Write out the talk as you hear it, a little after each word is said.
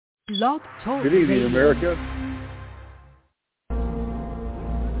Blog Talk Good evening, Radio. America.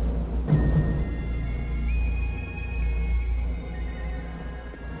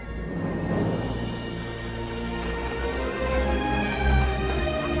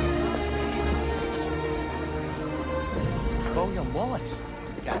 William Wallace.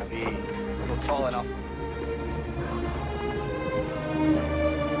 Can't be. Not tall enough.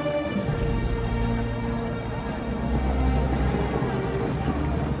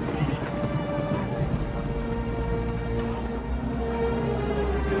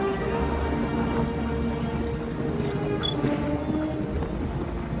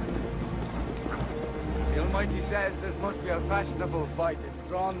 Says this must be a fashionable fight. It's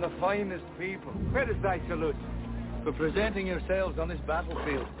drawn the finest people. Where is thy salute? For presenting yourselves on this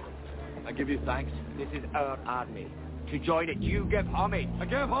battlefield. I give you thanks. This is our army. To join it, you give homage. I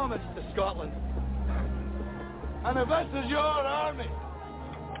give homage to Scotland. And if this is your army,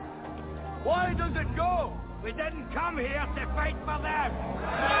 why does it go? We didn't come here to fight for them.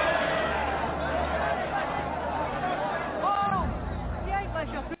 Oh, the English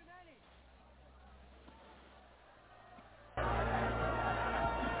are...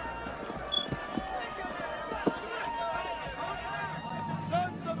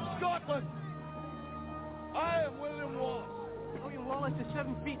 I am William Wallace. William Wallace is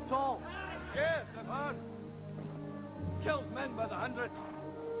 7 feet tall. Yes, I've heard. Kills men by the hundreds.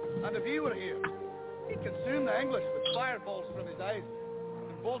 And if he were here, he'd consume the English with fireballs from his eyes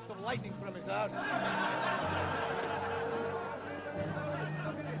and bolts of lightning from his arms.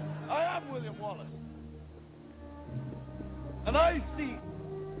 I am William Wallace. And I see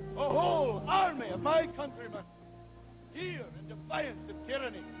a whole army of my countrymen here in defiance of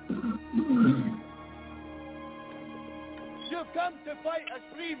tyranny. You've come to fight as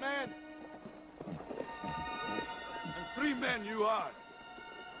free men. And free men you are.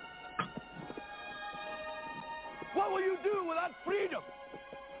 What will you do with that freedom?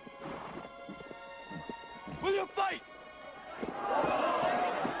 Will you fight?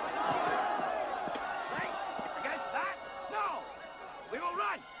 Fight against that? No! We will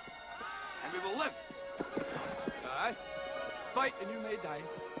run. And we will live. Aye. Fight and you may die.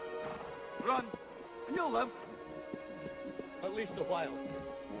 Run and you'll live. At least a while.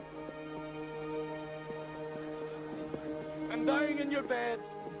 And dying in your bed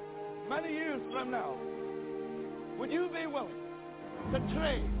many years from now, would you be willing to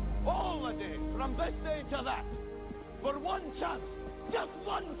trade all the days from this day to that for one chance, just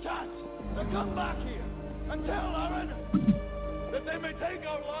one chance, to come back here and tell our enemies that they may take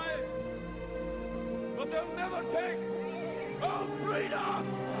our lives, but they'll never take our freedom?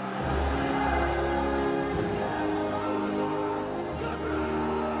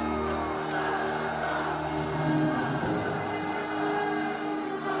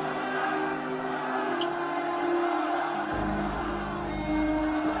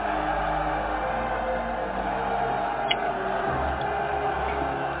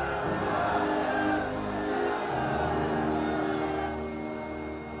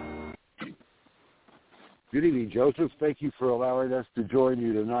 Good evening, Joseph. Thank you for allowing us to join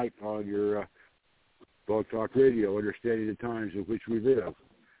you tonight on your Blog Talk Radio, understanding the times in which we live.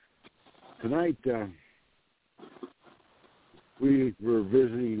 Tonight, we were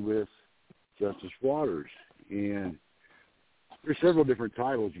visiting with Justice Waters, and there's several different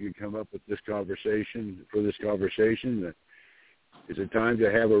titles you can come up with this conversation. Is it time to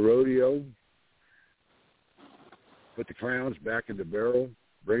have a rodeo? Put the clowns back in the barrel?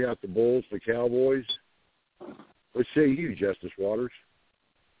 Bring out the bulls, the cowboys? What say you, Justice Waters?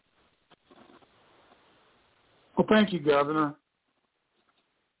 Well, thank you, Governor.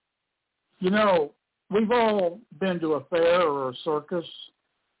 You know, we've all been to a fair or a circus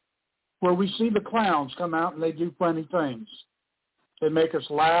where we see the clowns come out and they do funny things. They make us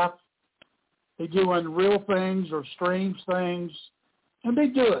laugh. They do unreal things or strange things, and they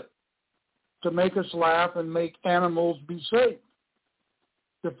do it to make us laugh and make animals be safe.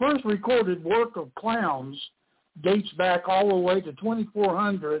 The first recorded work of clowns dates back all the way to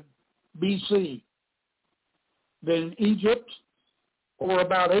 2400 BC. Then Egypt, or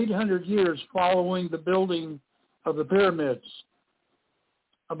about 800 years following the building of the pyramids,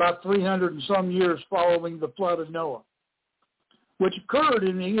 about 300 and some years following the flood of Noah, which occurred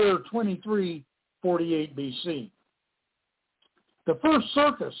in the year 2348 BC. The first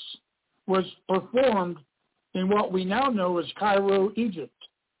circus was performed in what we now know as Cairo, Egypt,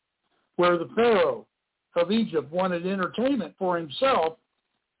 where the Pharaoh of Egypt wanted entertainment for himself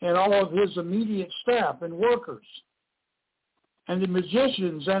and all of his immediate staff and workers. And the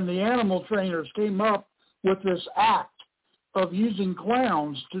magicians and the animal trainers came up with this act of using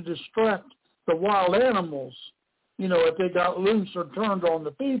clowns to distract the wild animals, if they got loose or turned on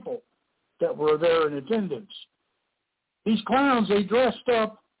the people that were there in attendance. These clowns, they dressed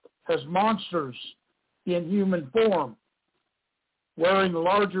up as monsters in human form, wearing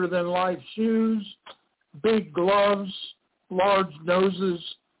larger-than-life shoes, big gloves, large noses,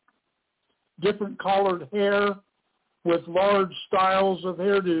 different colored hair with large styles of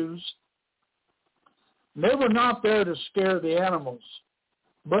hairdos. They were not there to scare the animals,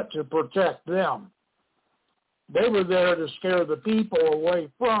 but to protect them. They were there to scare the people away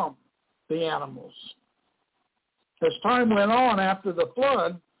from the animals. As time went on after the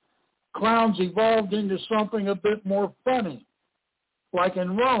flood, clowns evolved into something a bit more funny, like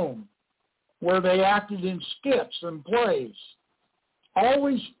in Rome, where they acted in skits and plays.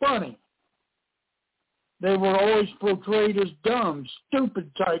 Always funny. They were always portrayed as dumb, stupid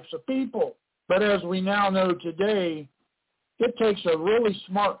types of people. But as we now know today, it takes a really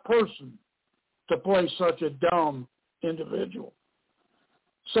smart person to play such a dumb individual,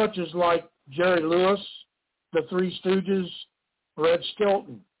 such as like Jerry Lewis, the Three Stooges, Red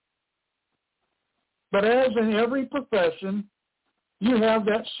Skelton. But as in every profession, you have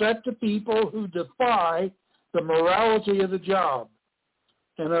that sect of people who defy the morality of the job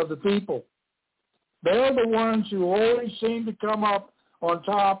and of the people. They're the ones who always seem to come up on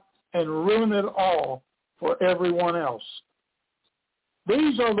top and ruin it all for everyone else.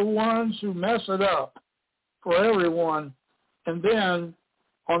 These are the ones who mess it up for everyone. And then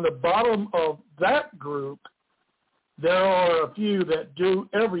on the bottom of that group, there are a few that do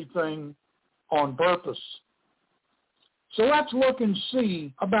everything on purpose. So let's look and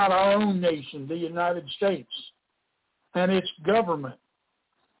see about our own nation, the United States, and its government.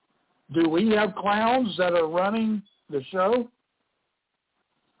 Do we have clowns that are running the show?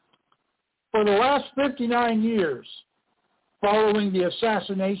 For the last 59 years, following the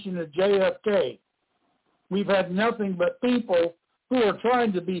assassination of JFK, we've had nothing but people who are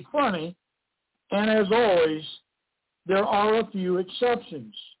trying to be funny, and as always, there are a few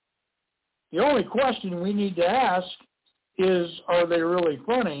exceptions. The only question we need to ask is, are they really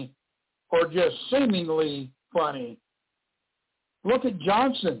funny or just seemingly funny? Look at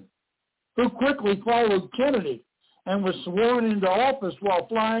Johnson, who quickly followed Kennedy and was sworn into office while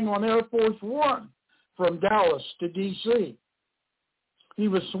flying on Air Force One from Dallas to D.C. He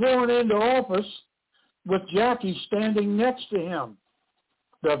was sworn into office with Jackie standing next to him.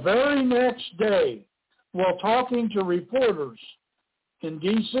 The very next day, while talking to reporters in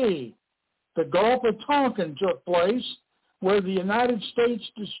D.C., the Gulf of Tonkin took place, where the United States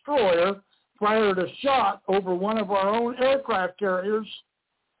destroyer fired a shot over one of our own aircraft carriers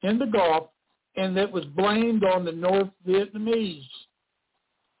in the Gulf, and it was blamed on the North Vietnamese.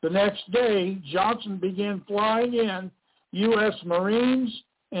 The next day, Johnson began flying in U.S. Marines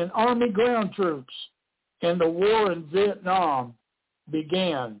and Army ground troops, and the war in Vietnam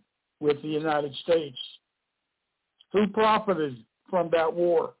began with the United States. Who profited from that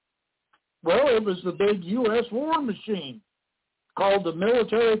war? Well, it was the big U.S. war machine called the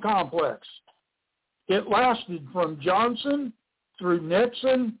military complex. It lasted from Johnson through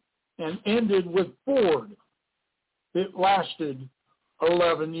Nixon and ended with Ford. It lasted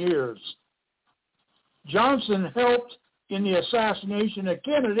 11 years. Johnson helped in the assassination of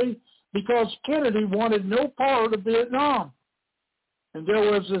Kennedy because Kennedy wanted no part of Vietnam. And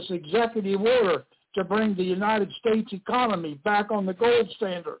there was this executive order to bring the United States economy back on the gold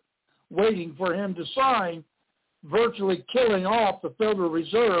standard, waiting for him to sign, virtually killing off the Federal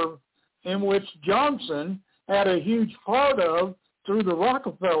Reserve, in which Johnson had a huge part of through the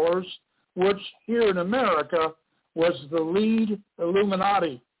Rockefellers, which here in America was the lead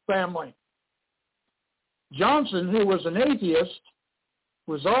Illuminati family. Johnson, who was an atheist,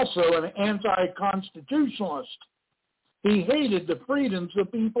 was also an anti-constitutionalist. He hated the freedoms the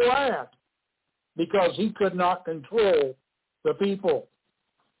people had because he could not control the people.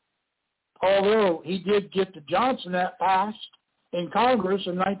 Although he did get the Johnson Act passed in Congress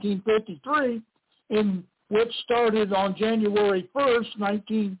in 1953, in which started on January 1st,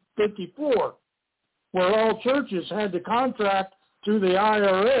 1954, where all churches had to contract through the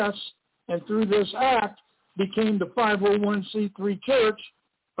IRS, and through this act became the 501c3 church,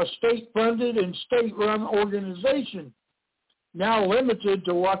 a state-funded and state-run organization, now limited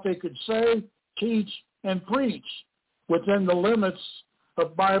to what they could say, teach, and preach within the limits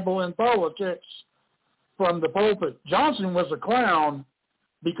of Bible and politics from the pulpit. Johnson was a clown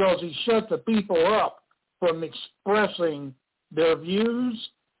because he shut the people up from expressing their views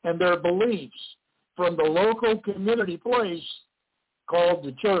and their beliefs from the local community place called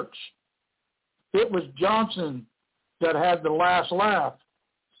the church. It was Johnson that had the last laugh.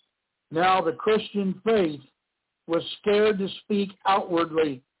 Now the Christian faith was scared to speak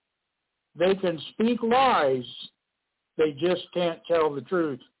outwardly. They can speak lies. They just can't tell the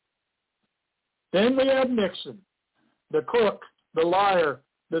truth. Then we have Nixon, the crook, the liar,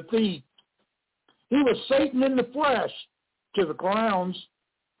 the thief. He was Satan in the flesh to the clowns.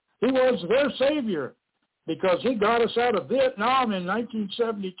 He was their savior because he got us out of Vietnam in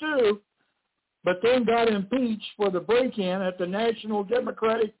 1972, but then got impeached for the break-in at the National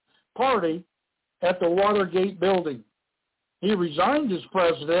Democratic Party at the Watergate building. He resigned as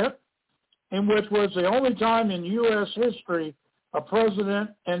president, in which was the only time in U.S. history a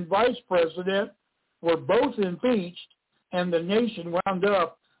president and vice president were both impeached, and the nation wound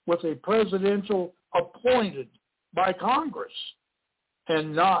up with a presidential appointed by Congress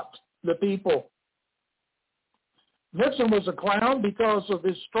and not the people. Nixon was a clown because of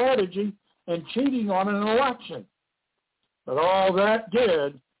his strategy and cheating on an election. But all that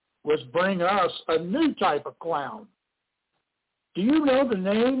did was bring us a new type of clown. Do you know the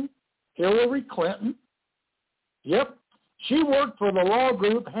name Hillary Clinton? Yep. She worked for the law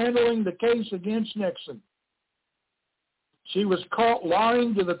group handling the case against Nixon. She was caught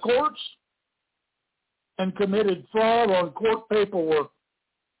lying to the courts and committed fraud on court paperwork.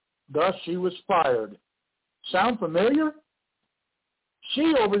 Thus, she was fired. Sound familiar?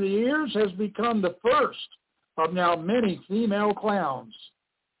 She, over the years, has become the first of now many female clowns.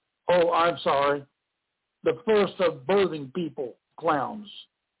 Oh, I'm sorry. The first of birthing people clowns.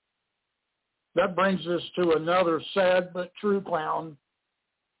 That brings us to another sad but true clown.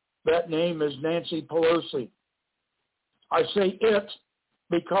 That name is Nancy Pelosi. I say it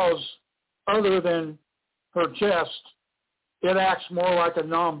because other than her chest, it acts more like a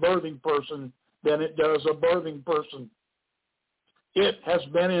non-birthing person than it does a birthing person. It has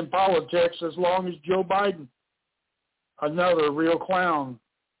been in politics as long as Joe Biden, another real clown.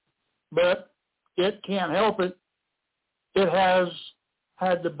 But it can't help it. It has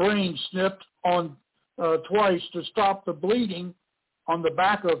had the brain snipped on twice to stop the bleeding on the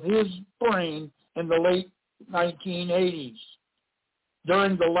back of his brain in the late 1980s.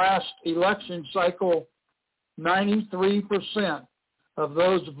 During the last election cycle, 93% of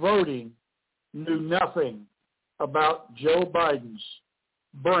those voting knew nothing about Joe Biden's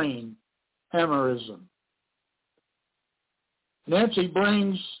brain aneurysm. Nancy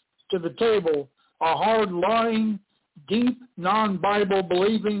brings to the table a hard-lying, deep, non-Bible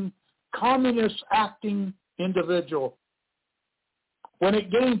believing, communist-acting individual. When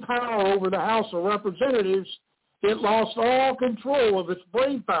it gained power over the House of Representatives, it lost all control of its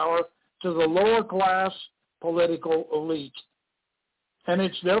brain power to the lower class political elite. And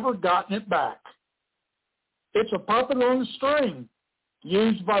it's never gotten it back. It's a puppet on a string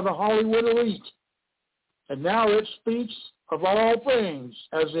used by the Hollywood elite. And now it speaks of all things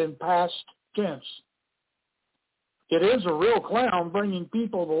as in past tense. It is a real clown, bringing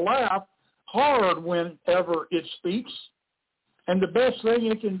people to laugh hard whenever it speaks. And the best thing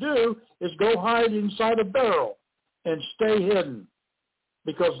it can do is go hide inside a barrel and stay hidden,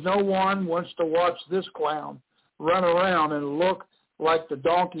 because no one wants to watch this clown run around and look like the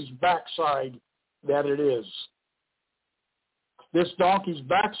donkey's backside that it is. This donkey's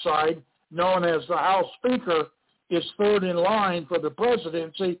backside, known as the House Speaker, is third in line for the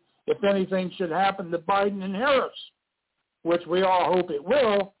presidency if anything should happen to Biden and Harris, which we all hope it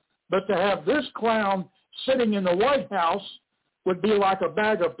will. But to have this clown sitting in the White House would be like a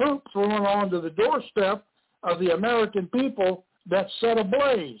bag of poop thrown onto the doorstep of the American people that's set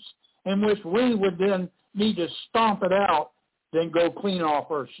ablaze, in which we would then need to stomp it out, then go clean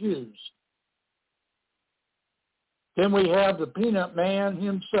off our shoes. Then we have the peanut man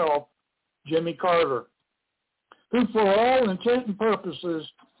himself, Jimmy Carter, who for all intent and purposes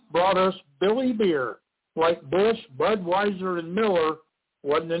brought us Billy Beer, like Bush, Budweiser, and Miller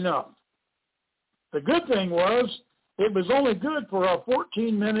wasn't enough. The good thing was it was only good for a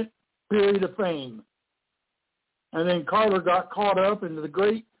 14-minute period of fame. And then Carter got caught up into the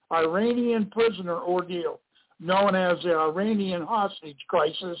great Iranian prisoner ordeal known as the Iranian hostage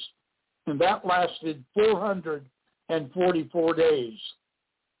crisis, and that lasted 444 days.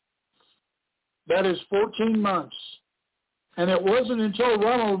 That is 14 months. And it wasn't until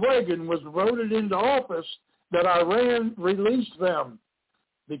Ronald Reagan was voted into office that Iran released them,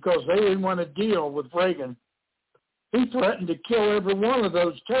 because they didn't want to deal with Reagan. He threatened to kill every one of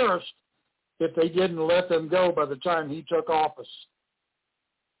those terrorists if they didn't let them go by the time he took office.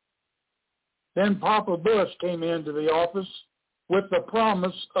 Then Papa Bush came into the office with the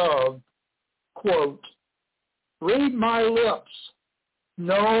promise of, quote, "Read my lips,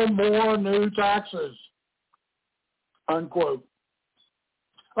 no more new taxes." unquote.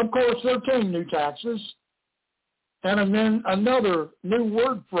 Of course, there came new taxes, and then another new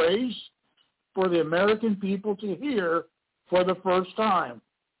word phrase for the American people to hear for the first time.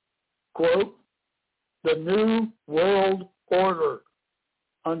 Quote, the New World Order,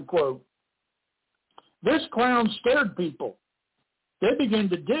 unquote. This clown scared people. They began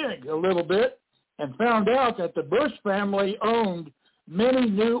to dig a little bit and found out that the Bush family owned many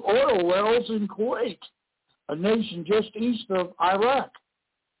new oil wells in Kuwait, a nation just east of Iraq.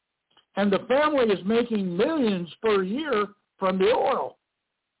 And the family is making millions per year from the oil.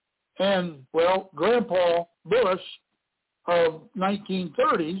 And, well, Grandpa Bush of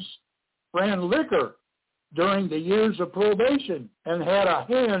 1930s ran liquor during the years of Prohibition and had a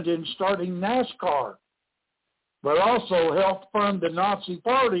hand in starting NASCAR, but also helped fund the Nazi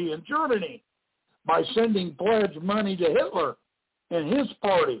Party in Germany by sending pledge money to Hitler and his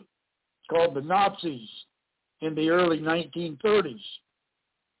party, called the Nazis, in the early 1930s.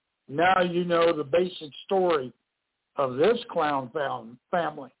 Now you know the basic story of this clown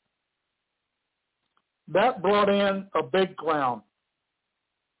family. That brought in a big clown,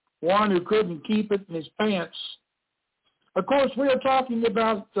 one who couldn't keep it in his pants. Of course, we are talking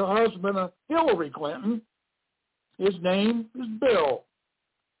about the husband of Hillary Clinton. His name is Bill.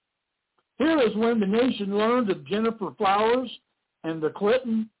 Here is when the nation learned of Gennifer Flowers and the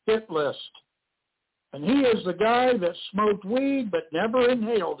Clinton hit list. And he is the guy that smoked weed but never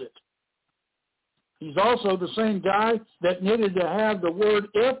inhaled it. He's also the same guy that needed to have the word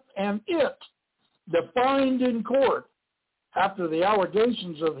if and it defined in court after the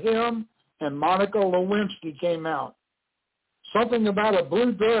allegations of him and Monica Lewinsky came out. Something about a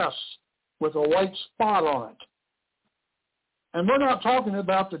blue dress with a white spot on it. And we're not talking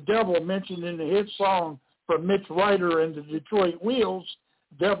about the devil mentioned in the hit song from Mitch Ryder and the Detroit Wheels,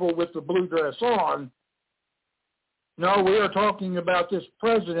 Devil with the Blue Dress On. No, we are talking about this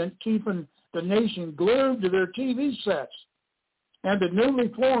president keeping the nation glued to their TV sets, and the newly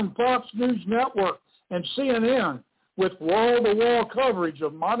formed Fox News Network and CNN with wall-to-wall coverage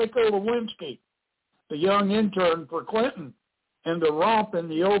of Monica Lewinsky, the young intern for Clinton, and the romp in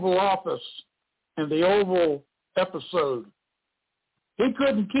the Oval Office and the Oval episode. He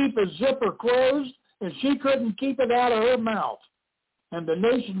couldn't keep his zipper closed, and she couldn't keep it out of her mouth. And the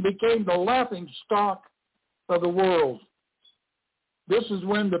nation became the laughing stock of the world. This is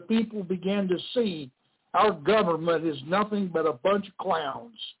when the people began to see our government is nothing but a bunch of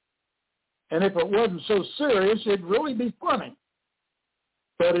clowns. And if it wasn't so serious, it'd really be funny.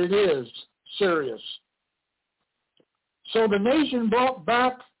 But it is serious. So the nation brought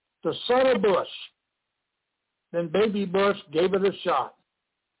back the son of Bush. Then baby Bush gave it a shot.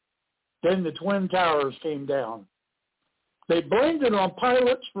 Then the Twin Towers came down. They blamed it on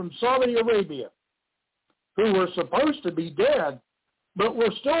pilots from Saudi Arabia who were supposed to be dead, but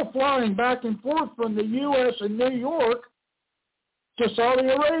were still flying back and forth from the U.S. and New York to Saudi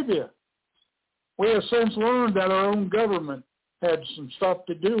Arabia. We have since learned that our own government had some stuff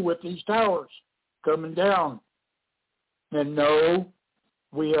to do with these towers coming down. And no,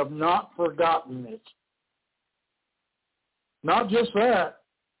 we have not forgotten it. Not just that,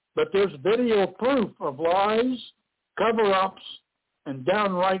 but there's video proof of lies, cover-ups, and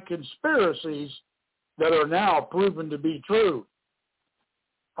downright conspiracies that are now proven to be true.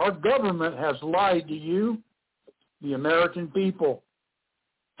 Our government has lied to you, the American people.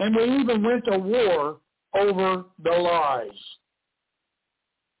 And we even went to war over the lies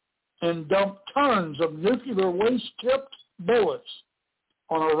and dumped tons of nuclear waste-tipped bullets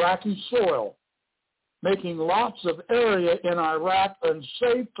on Iraqi soil, making lots of area in Iraq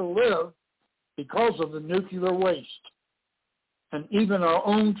unsafe to live because of the nuclear waste. And even our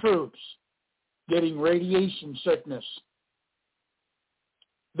own troops getting radiation sickness.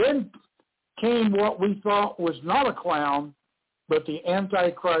 Then came what we thought was not a clown, but the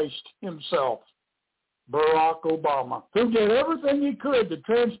Antichrist himself, Barack Obama, who did everything he could to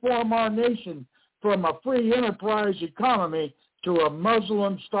transform our nation from a free enterprise economy to a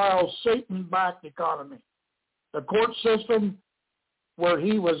Muslim-style Satan-backed economy. The court system where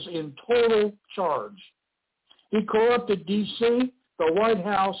he was in total charge. He corrupted D.C., the White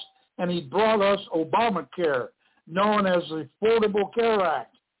House, and he brought us Obamacare, known as the Affordable Care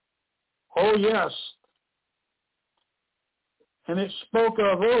Act. Oh, yes. And it spoke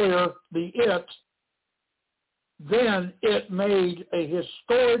of earlier the it. Then it made a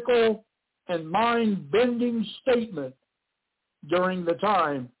historical and mind-bending statement during the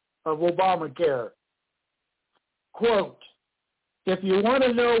time of Obamacare. Quote, if you want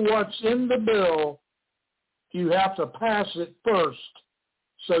to know what's in the bill, you have to pass it first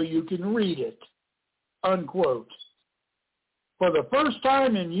so you can read it, unquote. For the first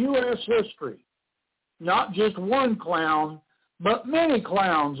time in U.S. history, not just one clown, but many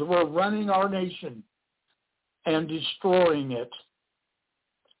clowns were running our nation and destroying it.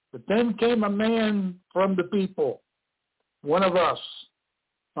 But then came a man from the people, one of us,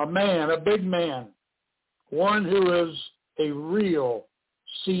 a man, a big man, one who is a real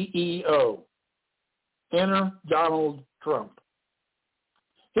CEO. Enter Donald Trump.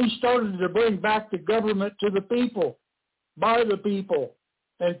 He started to bring back the government to the people, by the people,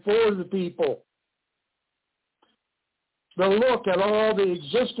 and for the people. The look at all the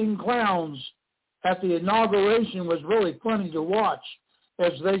existing clowns at the inauguration was really funny to watch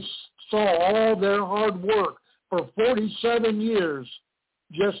as they saw all their hard work for 47 years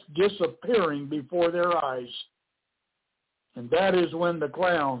just disappearing before their eyes. And that is when the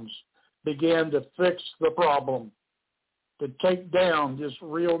clowns began to fix the problem, to take down this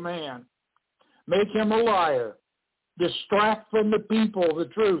real man, make him a liar, distract from the people the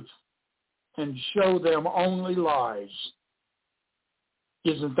truth, and show them only lies.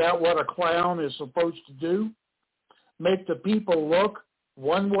 Isn't that what a clown is supposed to do? Make the people look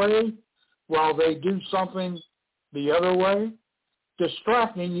one way while they do something the other way?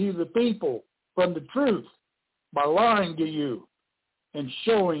 Distracting you, the people, from the truth by lying to you and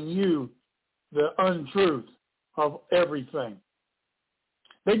showing you the untruth of everything.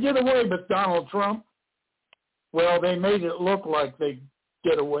 They did away with Donald Trump. Well, they made it look like they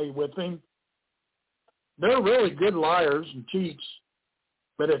did away with him. They're really good liars and cheats.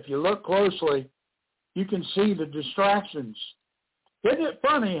 But if you look closely, you can see the distractions. Isn't it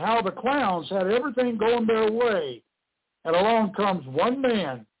funny how the clowns had everything going their way, and along comes one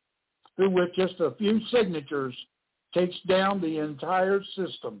man who, with just a few signatures, takes down the entire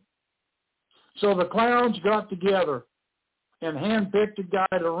system. So the clowns got together and handpicked a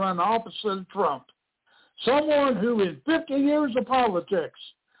guy to run opposite of Trump, someone who in 50 years of politics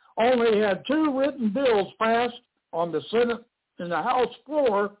only had 2 written bills passed on the Senate and the House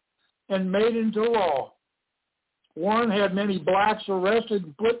floor and made into law. One had many blacks arrested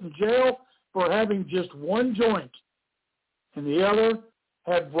and put in jail for having just one joint, and the other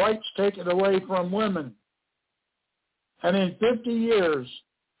had rights taken away from women. And in 50 years,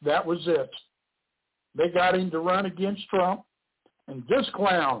 that was it. They got him to run against Trump, and this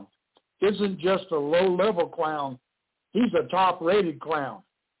clown isn't just a low-level clown. He's a top-rated clown,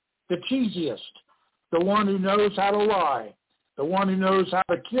 the cheesiest, the one who knows how to lie, the one who knows how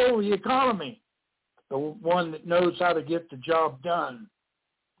to kill the economy, the one that knows how to get the job done.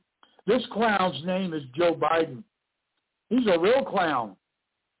 This clown's name is Joe Biden. He's a real clown.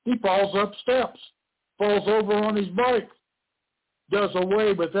 He falls up steps, falls over on his bike, does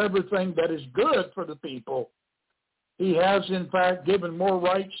away with everything that is good for the people. He has, in fact, given more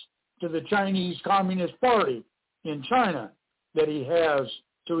rights to the Chinese Communist Party in China than he has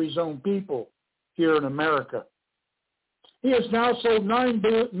to his own people here in America. He has now sold 9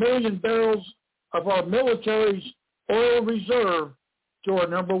 million barrels of our military's oil reserve to our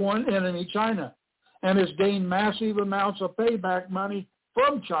number one enemy, China, and has gained massive amounts of payback money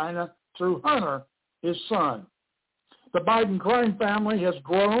from China through Hunter, his son. The Biden crime family has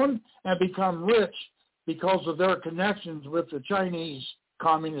grown and become rich because of their connections with the Chinese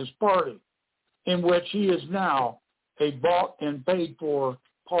Communist Party, in which he is now a bought and paid for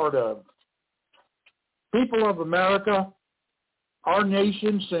part of. People of America, our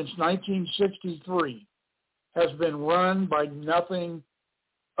nation since 1963 has been run by nothing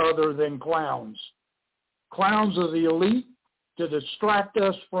other than clowns. Clowns of the elite to distract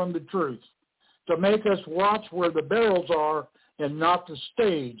us from the truth, to make us watch where the barrels are and not the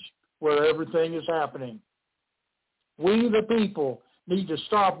stage where everything is happening. We, the people, need to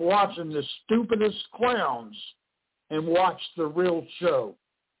stop watching the stupidest clowns and watch the real show,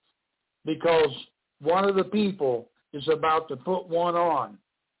 because one of the people is about to put one on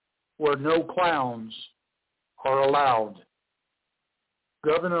where no clowns are allowed.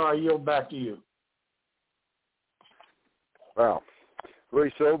 Governor, I yield back to you. Wow.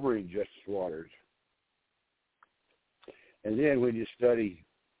 Very sobering, Justice Waters. And then when you study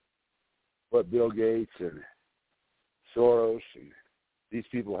what Bill Gates and Soros and these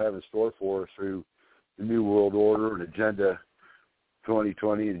people have in store for us through the New World Order and Agenda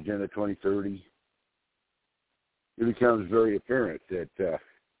 2020 and Agenda 2030, it becomes very apparent that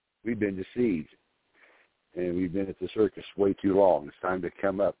we've been deceived and we've been at the circus way too long. It's time to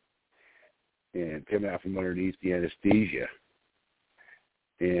come up and come out from underneath the anesthesia.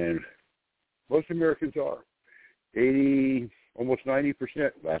 And most Americans are. 80, almost 90%,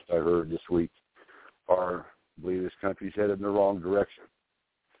 last I heard this week, believe this country's headed in the wrong direction.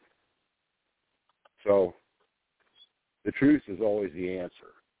 So the truth is always the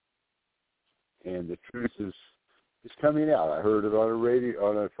answer. And the truth is coming out. I heard it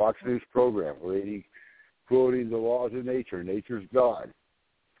on a Fox News program, a lady quoting the laws of nature. Nature's God.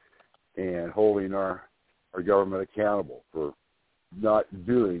 And holding our government accountable for not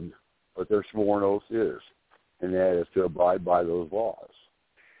doing what their sworn oath is, and that is to abide by those laws.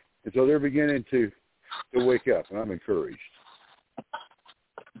 And so they're beginning to wake up, and I'm encouraged.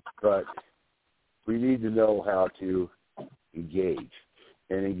 But we need to know how to engage,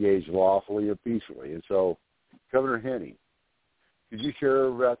 and engage lawfully and peacefully. And so, Governor Henning, could you share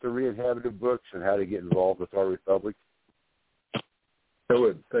about the Re-Inhabited books and how to get involved with our republic? I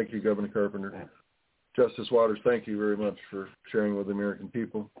would. Thank you, Governor Carpenter. Justice Waters, thank you very much for sharing with the American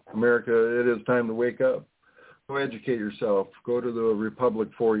people. America, it is time to wake up. Go educate yourself. Go to the Republic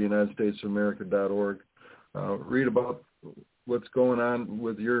for United States of America.org. Read about what's going on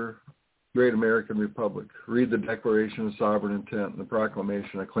with your great American Republic. Read the Declaration of Sovereign Intent and the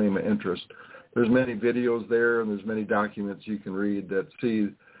Proclamation of Claim of Interest. There's many videos there, and there's many documents you can read that see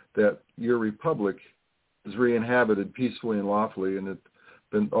that your republic is re-inhabited peacefully and lawfully, and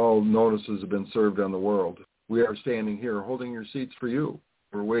all notices have been served on the world. We are standing here holding your seats for you.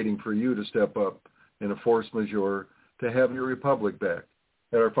 We're waiting for you to step up in a force majeure to have your republic back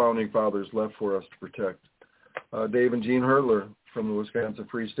that our founding fathers left for us to protect. Dave and Jean Hurtler from the Wisconsin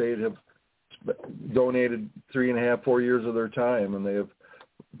Free State have donated 4 years of their time, and they have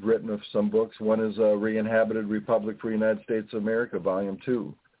written some books. One is Re-Inhabited Republic for the United States of America, Volume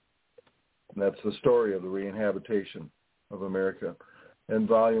 2. And that's the story of the re-inhabitation of America. And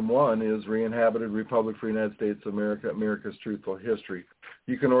Volume 1 is Re-Inhabited Republic for the United States of America, America's Truthful History.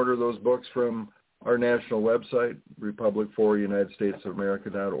 You can order those books from our national website,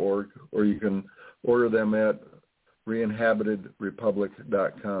 republicforunitedstatesofamerica.org, or you can order them at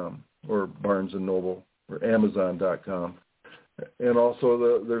reinhabitedrepublic.com or Barnes & Noble or Amazon.com. And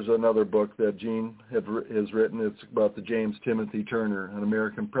also there's another book that Gene has written. It's about the James Timothy Turner, an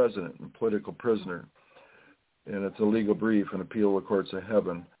American president and political prisoner. And it's a legal brief, an appeal to the courts of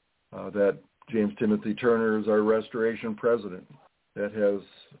heaven. That James Timothy Turner is our restoration president that has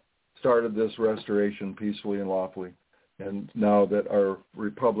started this restoration peacefully and lawfully. And now that our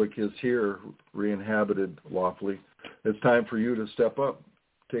republic is here, re-inhabited lawfully, it's time for you to step up.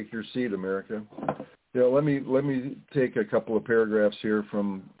 Take your seat, America. Let me take a couple of paragraphs here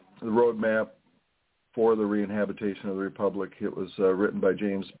from the roadmap for the re-inhabitation of the republic. It was written by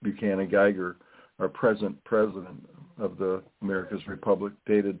James Buchanan Geiger, our present president of the America's Republic,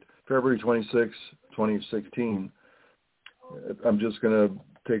 dated February 26, 2016. I'm just going to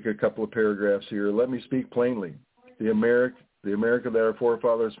take a couple of paragraphs here. Let me speak plainly. The America that our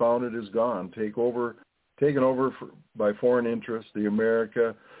forefathers founded is gone, taken over by foreign interests. The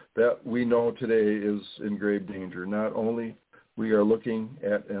America that we know today is in grave danger. Not only we are looking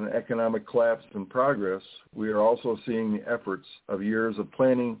at an economic collapse in progress, we are also seeing the efforts of years of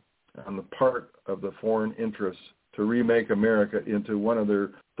planning on the part of the foreign interests to remake America into one of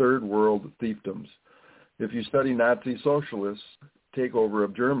their third world fiefdoms. If you study Nazi socialists' takeover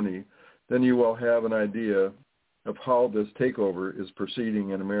of Germany, then you will have an idea of how this takeover is proceeding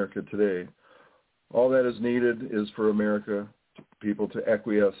in America today. All that is needed is for America people to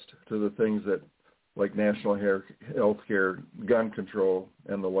acquiesce to the things that, like national health care, gun control,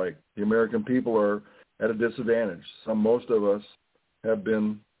 and the like. The American people are at a disadvantage. Most of us have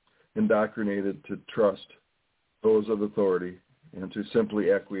been indoctrinated to trust those of authority and to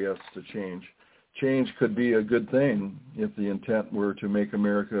simply acquiesce to change. Change could be a good thing if the intent were to make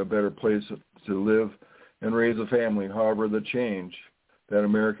America a better place to live and raise a family. However, the change that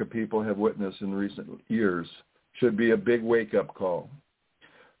American people have witnessed in recent years should be a big wake-up call.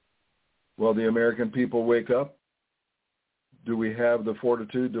 Will the American people wake up? Do we have the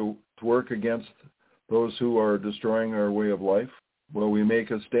fortitude to work against those who are destroying our way of life? Will we make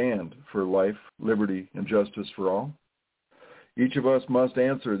a stand for life, liberty, and justice for all? Each of us must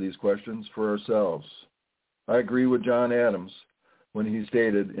answer these questions for ourselves. I agree with John Adams when he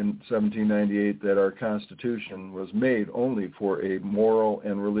stated in 1798 that our Constitution was made only for a moral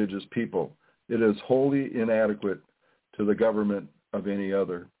and religious people. It is wholly inadequate to the government of any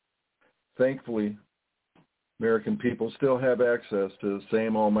other. Thankfully, American people still have access to the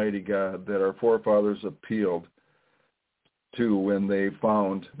same Almighty God that our forefathers appealed to when they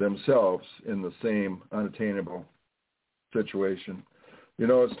found themselves in the same unattainable situation.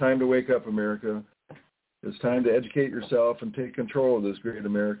 It's time to wake up, America. It's time to educate yourself and take control of this great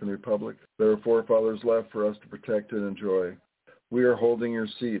American Republic that our forefathers left for us to protect and enjoy. We are holding your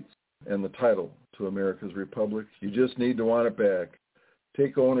seats and the title to America's Republic. You just need to want it back.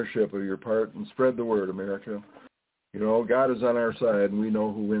 Take ownership of your part and spread the word, America. God is on our side, and we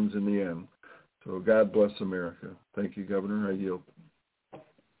know who wins in the end. So God bless America. Thank you, Governor. I yield.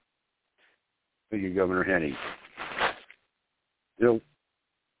 Thank you, Governor Henning.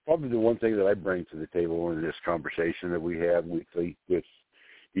 Probably the one thing that I bring to the table in this conversation that we have weekly with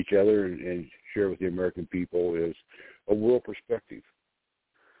each other and share with the American people is a world perspective.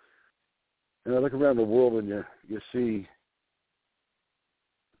 And I look around the world and you see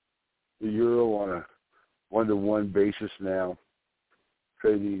the euro on a one-to-one basis now,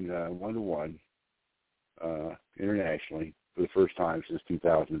 trading one-to-one internationally for the first time since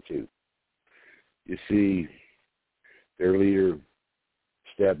 2002. You see their leader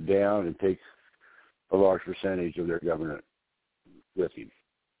step down and take a large percentage of their government with him.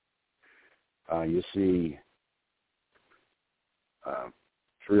 You see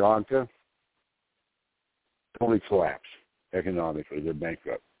Sri Lanka totally collapse economically. They're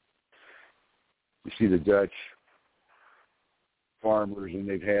bankrupt. You see the Dutch farmers, and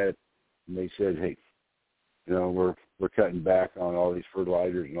they said, hey, we're cutting back on all these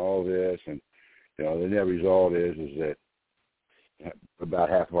fertilizers and all this, and the net result is that about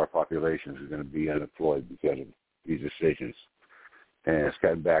half of our population is going to be unemployed because of these decisions, and it's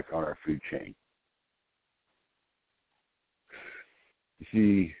cutting back on our food chain. You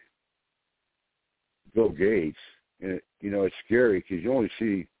see Bill Gates, and it's scary because you only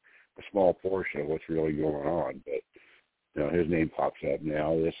see a small portion of what's really going on, but his name pops up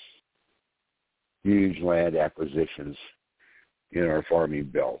now. This huge land acquisitions in our farming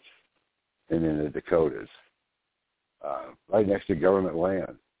belts and in the Dakotas, right next to government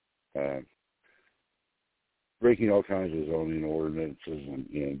land, breaking all kinds of zoning ordinances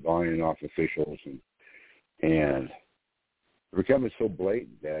and buying off officials and becoming so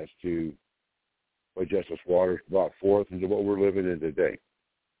blatant as to what Justice Waters brought forth into what we're living in today.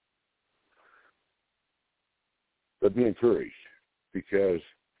 But be encouraged, because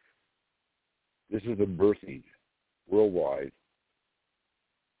this is the birthing worldwide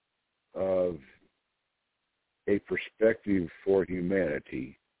of a perspective for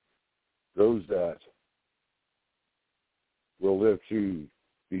humanity, those that will live through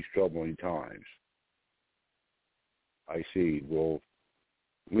these troubling times, I see, will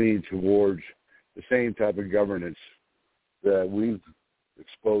lean towards the same type of governance that we've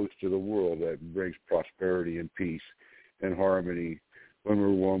exposed to the world, that brings prosperity and peace and harmony when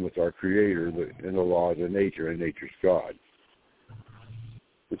we're one with our Creator and the laws of nature and nature's God.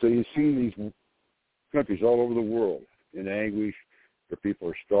 And so you see these countries all over the world in anguish. Their people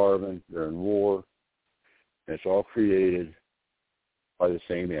are starving. They're in war. And it's all created by the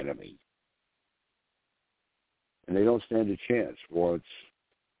same enemy. And they don't stand a chance once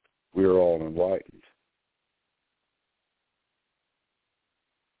we're all enlightened.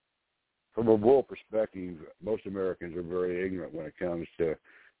 From a world perspective, most Americans are very ignorant when it comes to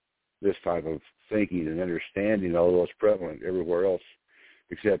this type of thinking and understanding, although it's prevalent everywhere else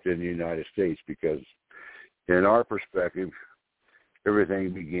except in the United States, because in our perspective,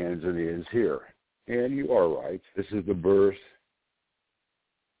 everything begins and ends here. And you are right. This is the birth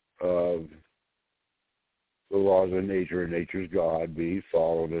of the laws of nature and nature's God being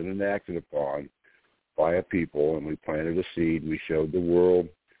followed and enacted upon by a people, and we planted a seed, we showed the world,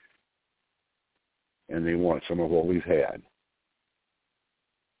 and they want some of what we've had.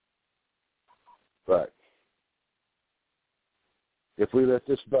 But if we let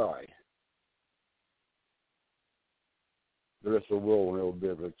this die, the rest of the world will never be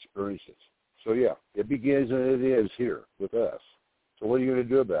able to experience it. So yeah, it begins and it ends here with us. So what are you going to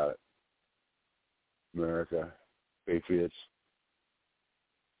do about it? America, patriots,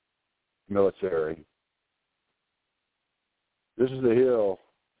 military. This is the hill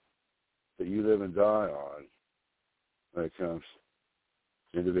that you live and die on when it comes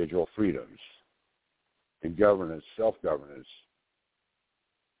to individual freedoms and governance, self-governance,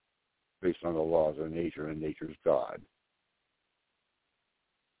 based on the laws of nature and nature's God.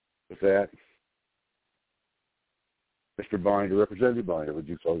 With that, Mr. Binder, Representative Binder, would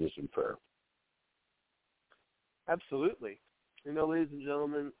you close us in prayer? Absolutely. Ladies and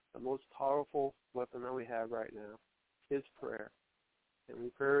gentlemen, the most powerful weapon that we have right now is prayer. And we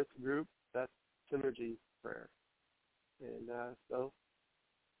pray as a group, that's synergy prayer. And so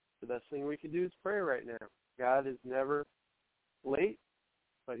the best thing we can do is pray right now. God is never late,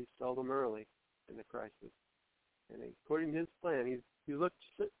 but he's seldom early in the crisis. And according to his plan, he's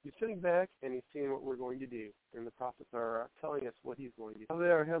sitting back and he's seeing what we're going to do. And the prophets are telling us what he's going to do.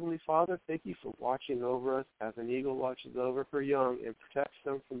 Father, our Heavenly Father, thank you for watching over us as an eagle watches over her young and protects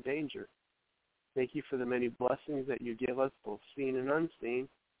them from danger. Thank you for the many blessings that you give us, both seen and unseen,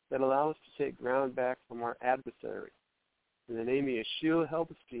 that allow us to take ground back from our adversary. In the name of Yeshua,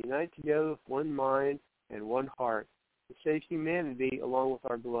 help us to unite together with one mind and one heart to save humanity along with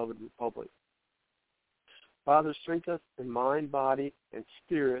our beloved Republic. Father, strengthen us in mind, body, and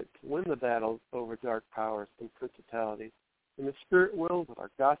spirit to win the battles over dark powers and principalities. In the spirit world with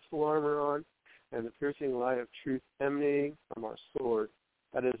our gospel armor on and the piercing light of truth emanating from our sword,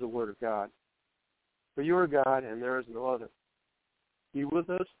 that is the word of God. For you are God and there is no other. Be with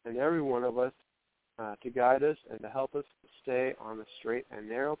us and every one of us to guide us and to help us to stay on the straight and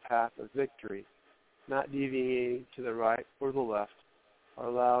narrow path of victory, not deviating to the right or the left or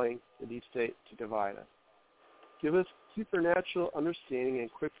allowing the deep state to divide us. Give us supernatural understanding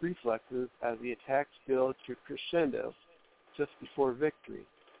and quick reflexes as the attacks build to crescendo just before victory.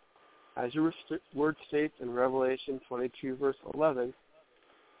 As your word states in Revelation 22, verse 11,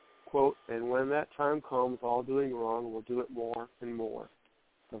 quote, and when that time comes, all doing wrong will do it more and more.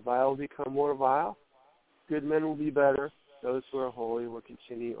 The vile will become more vile. Good men will be better. Those who are holy will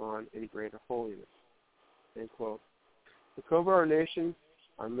continue on in greater holiness. End quote. To cover our nation,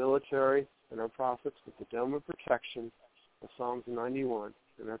 our military, and our prophets with the dome of protection of Psalms 91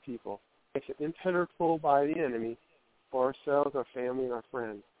 and our people, makes it impenetrable by the enemy for ourselves, our family, and our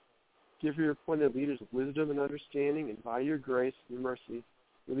friends. Give your appointed leaders wisdom and understanding, and by your grace and mercy,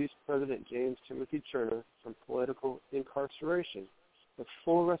 release President James Timothy Turner from political incarceration with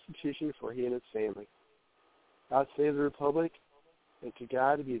full restitution for he and his family. God save the Republic, and to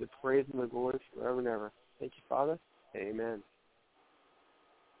God be the praise and the glory forever and ever. Thank you, Father. Amen.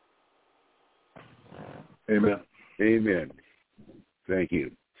 Amen. Amen. Thank you.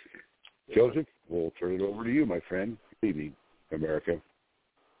 Joseph, we'll turn it over to you, my friend. Good evening, America.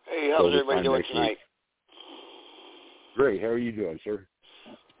 Hey, how's everybody doing tonight? Great. How are you doing, sir?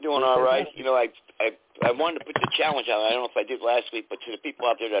 Doing all right. You know, I wanted to put the challenge out. I don't know if I did last week, but to the people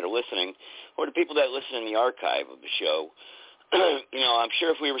out there that are listening, or the people that listen in the archive of the show, you know, I'm sure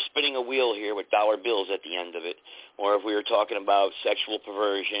if we were spinning a wheel here with dollar bills at the end of it, or if we were talking about sexual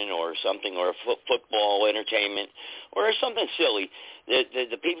perversion or something, or football entertainment, or something silly,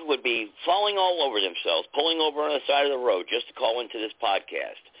 the people would be falling all over themselves, pulling over on the side of the road just to call into this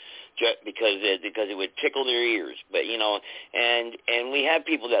podcast. Because it would tickle their ears, but you know, and we have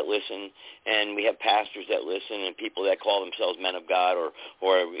people that listen, and we have pastors that listen, and people that call themselves men of God,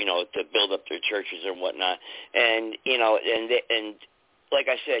 or you know, to build up their churches and whatnot, and you know, and like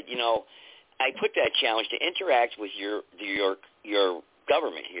I said, you know, I put that challenge to interact with your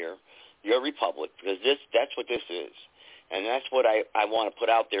government here, your republic, because that's what this is. And that's what I want to put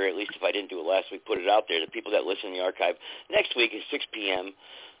out there, at least if I didn't do it last week, put it out there. The people that listen in the archive, next week is 6 p.m.,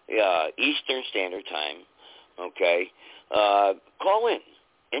 Eastern Standard Time, okay? Call in.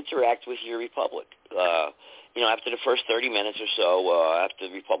 Interact with your republic. You know, after the first 30 minutes or so, after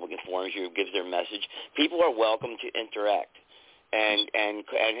the Republic informs you, gives their message, people are welcome to interact and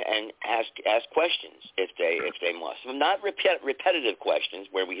ask questions if they must. Not repetitive questions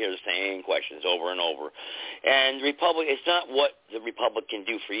where we hear the same questions over and over. And Republic, it's not what the Republic can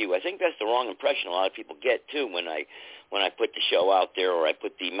do for you. I think that's the wrong impression a lot of people get too when I put the show out there, or I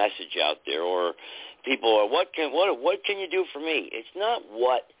put the message out there, or people are what can you do for me? It's not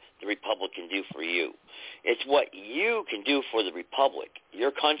what the Republic can do for you. It's what you can do for the Republic,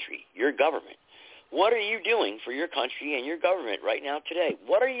 your country, your government. What are you doing for your country and your government right now today?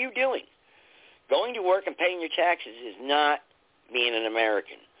 What are you doing? Going to work and paying your taxes is not being an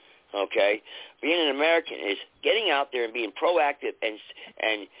American, okay? Being an American is getting out there and being proactive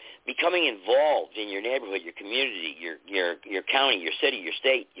and becoming involved in your neighborhood, your community, your county, your city, your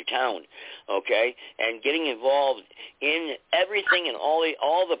state, your town, okay? And getting involved in everything and all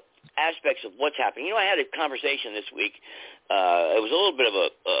the aspects of what's happening. You know, I had a conversation this week. It was a little bit of a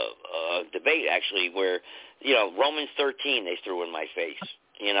debate, actually, where, you know, Romans 13 they threw in my face.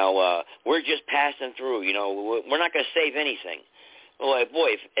 You know, we're just passing through. You know, we're not going to save anything.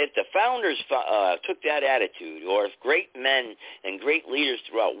 Boy, if the founders took that attitude, or if great men and great leaders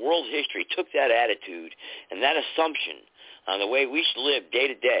throughout world history took that attitude and that assumption on the way we should live day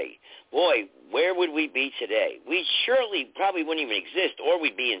to day, boy, where would we be today? We surely probably wouldn't even exist, or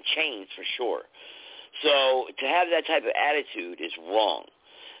we'd be in chains for sure. So to have that type of attitude is wrong.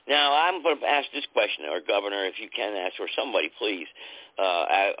 Now, I'm going to ask this question, or Governor, if you can ask, or somebody, please.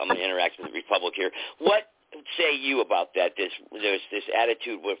 I'm going to interact with the Republic here. What say you about that? There's this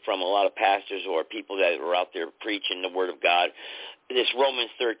attitude from a lot of pastors or people that are out there preaching the Word of God. This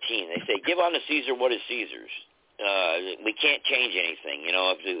Romans 13, they say, give unto Caesar what is Caesar's. We can't change anything, you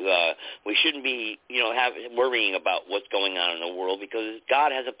know. We shouldn't be, you know, worrying about what's going on in the world, because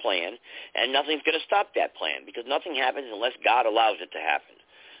God has a plan, and nothing's going to stop that plan, because nothing happens unless God allows it to happen.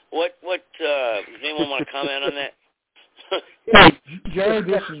 Does anyone want to comment on that? Hey, Joe,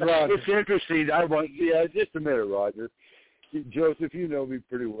 this is Roger. It's interesting. Just a minute, Roger. Joseph, you know me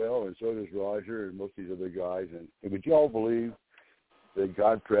pretty well, and so does Roger and most of these other guys. And would you all believe that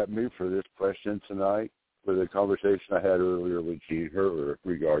God prepped me for this question tonight, for the conversation I had earlier with Gene Herter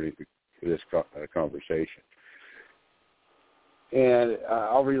regarding this conversation? And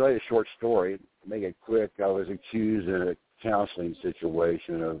I'll relate a short story, make it quick. I was accused in a counseling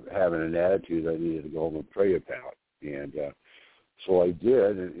situation of having an attitude I needed to go home and pray about. And so I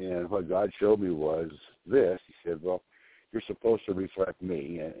did, and what God showed me was this. He said, well, you're supposed to reflect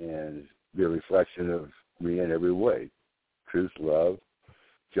me and be a reflection of me in every way. Truth, love,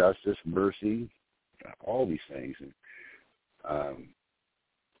 justice, mercy, all these things. And,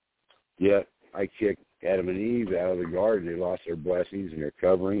 yet I kicked Adam and Eve out of the garden. They lost their blessings and their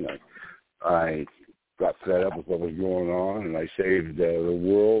covering. I got fed up with what was going on, and I saved the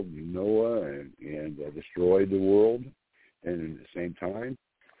world, Noah, and destroyed the world. And at the same time,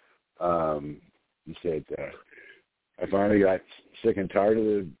 he said, I finally got sick and tired of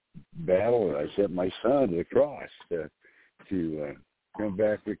the battle, and I sent my son to the cross to come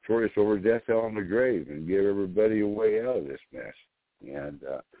back victorious over death, hell, and the grave, and give everybody a way out of this mess. And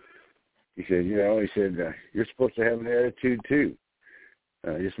he said, you're supposed to have an attitude too.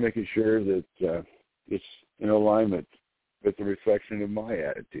 Just making sure that it's in alignment with the reflection of my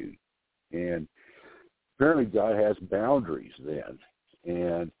attitude. And apparently God has boundaries then.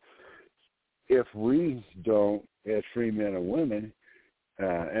 And if we don't, as free men and women,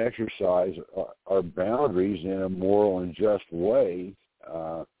 exercise our boundaries in a moral and just way,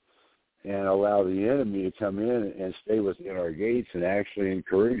 and allow the enemy to come in and stay within our gates and actually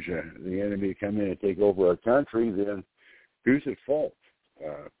encourage the enemy to come in and take over our country, then who's at fault?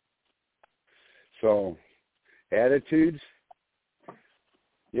 So attitudes,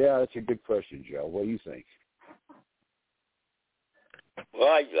 yeah, that's a good question, Joe. What do you think? Well,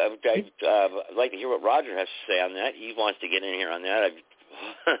 I'd like to hear what Roger has to say on that. He wants to get in here on that.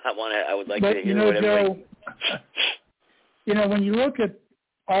 I would like to hear what everybody... Joe, when you look at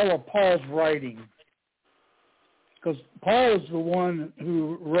all of Paul's writing, because Paul is the one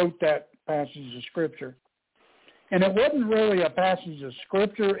who wrote that passage of Scripture, and it wasn't really a passage of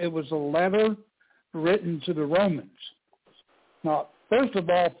Scripture, it was a letter written to the Romans. Now, first of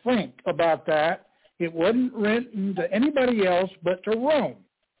all, think about that. It wasn't written to anybody else but to Rome,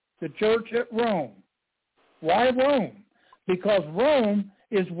 the church at Rome. Why Rome? Because Rome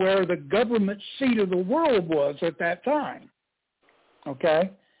is where the government seat of the world was at that time.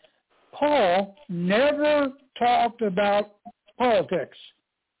 Okay? Paul never talked about politics.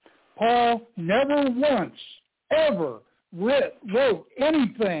 Paul never once, ever wrote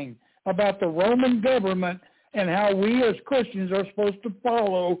anything about the Roman government and how we as Christians are supposed to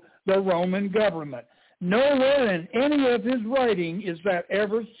follow the Roman government. Nowhere in any of his writing is that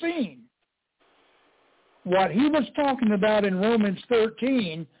ever seen. What he was talking about in Romans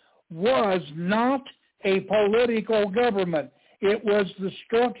 13 was not a political government. It was the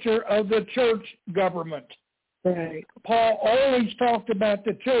structure of the church government. Right. Paul always talked about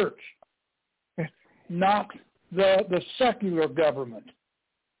the church, not the secular government.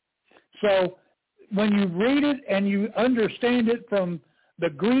 So when you read it and you understand it from the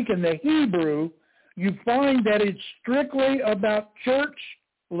Greek and the Hebrew, you find that it's strictly about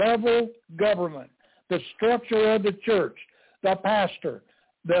church-level government, the structure of the church, the pastor,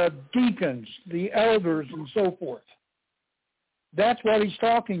 the deacons, the elders, and so forth. That's what he's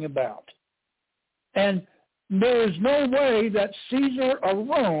talking about. And there is no way that Caesar of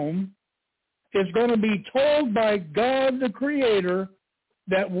Rome is going to be told by God the Creator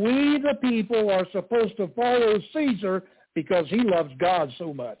that we, the people, are supposed to follow Caesar because he loves God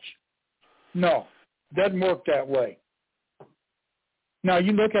so much. No, doesn't work that way. Now,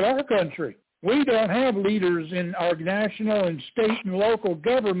 you look at our country. We don't have leaders in our national and state and local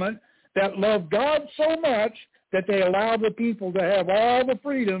government that love God so much that they allow the people to have all the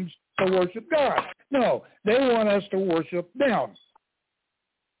freedoms to worship God. No, they want us to worship them.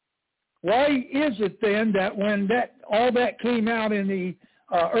 Why is it then that when all that came out in the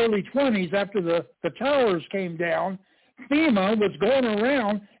early 20s after the towers came down, FEMA was going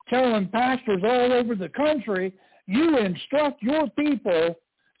around telling pastors all over the country, you instruct your people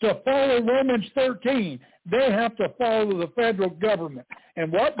to follow Romans 13. They have to follow the federal government.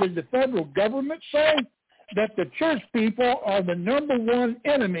 And what did the federal government say? That the church people are the number one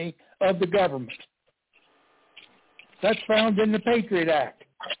enemy of the government. That's found in the Patriot Act.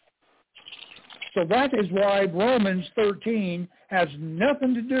 So that is why Romans 13 has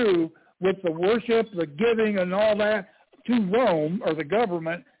nothing to do with the worship, the giving, and all that to Rome or the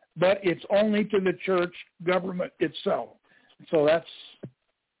government. but it's only to the church government itself. So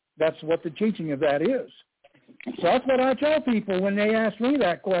that's what the teaching of that is. So that's what I tell people when they ask me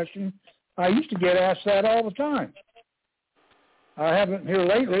that question. I used to get asked that all the time. I haven't here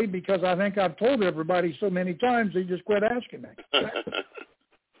lately because I think I've told everybody so many times they just quit asking me.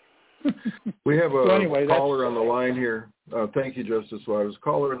 We have a caller on the line here. Thank you, Justice Waters.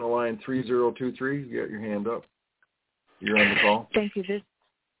 Caller on the line 3023. You got your hand up. You're on the call. Thank you.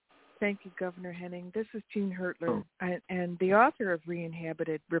 Thank you, Governor Henning. This is Jean Hertler, and the author of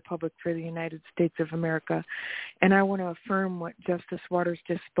Re-Inhabited Republic for the United States of America. And I want to affirm what Justice Waters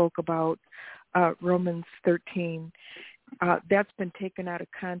just spoke about, Romans 13. That's been taken out of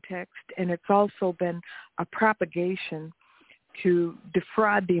context, and it's also been a propagation to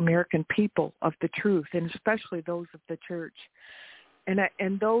defraud the American people of the truth, and especially those of the church.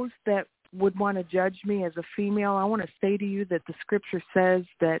 And those that would want to judge me as a female, I want to say to you that the scripture says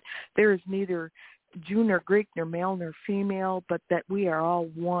that there is neither Jew nor Greek nor male nor female, but that we are all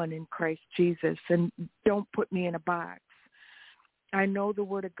one in Christ Jesus. And don't put me in a box. I know the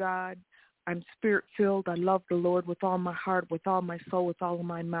Word of God. I'm spirit-filled. I love the Lord with all my heart, with all my soul, with all of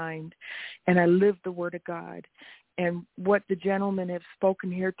my mind. And I live the Word of God. And what the gentlemen have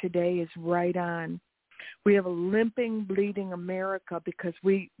spoken here today is right on. We have a limping, bleeding America because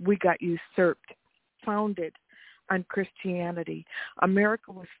we got usurped, founded on Christianity.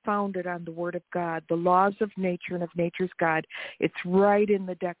 America was founded on the Word of God, the laws of nature and of nature's God. It's right in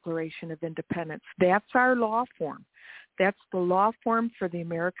the Declaration of Independence. That's our law form. That's the law form for the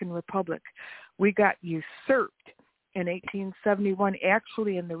American Republic. We got usurped in 1871,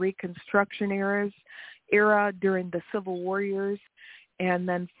 actually in the Reconstruction era during the Civil War years, and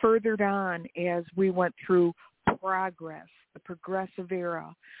then furthered on as we went through progress, the progressive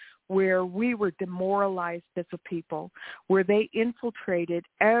era, where we were demoralized as a people, where they infiltrated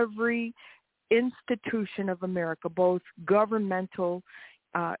every institution of America, both governmental,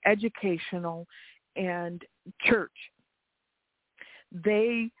 educational, and church.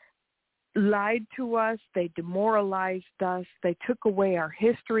 They lied to us, they demoralized us, they took away our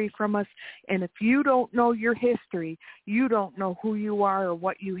history from us, and if you don't know your history, you don't know who you are or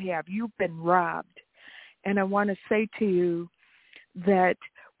what you have. You've been robbed. And I want to say to you that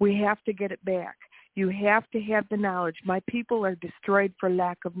we have to get it back. You have to have the knowledge. My people are destroyed for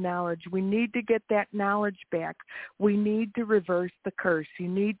lack of knowledge. We need to get that knowledge back. We need to reverse the curse. You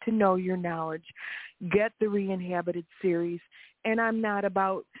need to know your knowledge. Get the Re-Inhabited series. And I'm not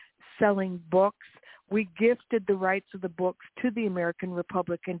about selling books. We gifted the rights of the books to the American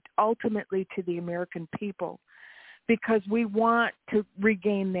Republic and ultimately to the American people because we want to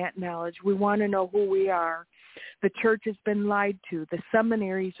regain that knowledge. We want to know who we are. The church has been lied to. The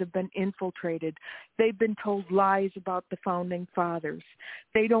seminaries have been infiltrated. They've been told lies about the founding fathers.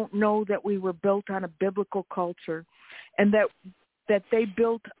 They don't know that we were built on a biblical culture and that they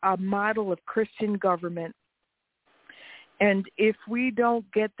built a model of Christian government. And if we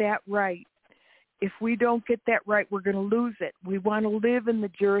don't get that right, we're going to lose it. We want to live in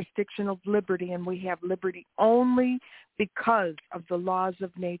the jurisdiction of liberty, and we have liberty only because of the laws of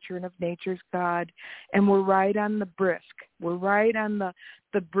nature and of nature's God. And we're right on the brisk. We're right on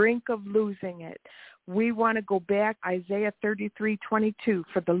the brink of losing it. We want to go back, Isaiah 33:22,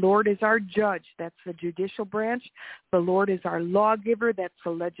 for the Lord is our judge. That's the judicial branch. The Lord is our lawgiver. That's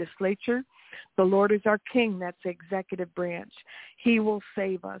the legislature. The Lord is our king. That's the executive branch. He will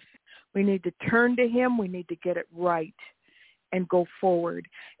save us. We need to turn to him. We need to get it right and go forward.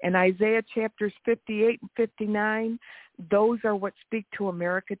 And Isaiah chapters 58 and 59, those are what speak to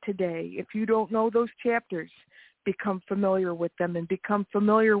America today. If you don't know those chapters, become familiar with them and become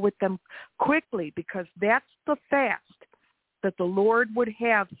familiar with them quickly, because that's the fast that the Lord would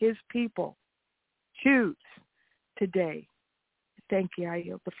have his people choose today. Thank you. I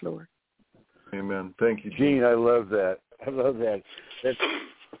yield the floor. Amen. Thank you, Gene. I love that. That's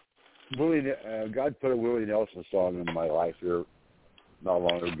Willie. God put a Willie Nelson song in my life here not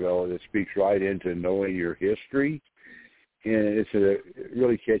long ago that speaks right into knowing your history, and it's a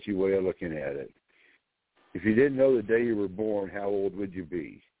really catchy way of looking at it. If you didn't know the day you were born, how old would you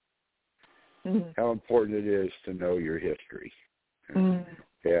be? Mm-hmm. How important it is to know your history. Mm-hmm.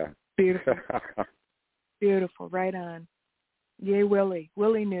 Yeah. Beautiful. Beautiful. Right on. Yay, Willie.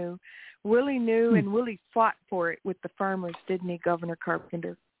 Willie knew. And Willie fought for it with the farmers, didn't he, Governor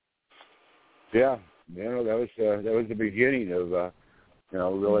Carpenter? Yeah. That was the beginning of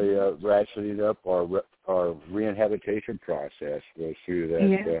really ratcheting up our rehabilitation process. Goes through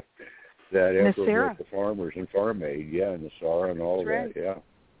that. That effort with the farmers and Farm Aid, and the SAR and all of that,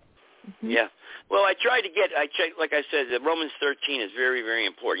 Yeah. Well, like I said, Romans 13 is very, very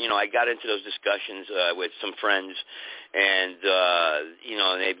important. I got into those discussions with some friends, and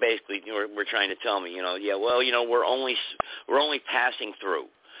they basically were trying to tell me, we're only passing through.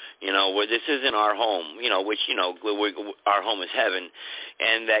 Where this isn't our home, which our home is heaven,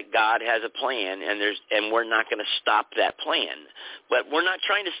 and that God has a plan, and we're not going to stop that plan. But we're not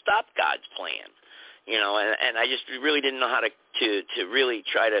trying to stop God's plan. And I just really didn't know how to really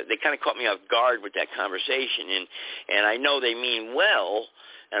try to. They kind of caught me off guard with that conversation, and I know they mean well,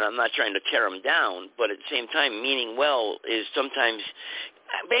 and I'm not trying to tear them down, but at the same time, meaning well is sometimes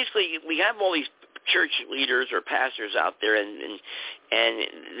basically we have all these church leaders or pastors out there, and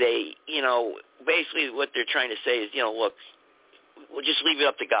they, basically what they're trying to say is, look, we'll just leave it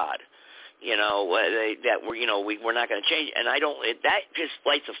up to God. We're not going to change. And that just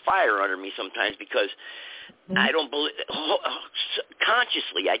lights a fire under me sometimes, because I don't believe,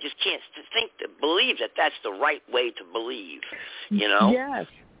 consciously, I just can't believe that that's the right way to believe,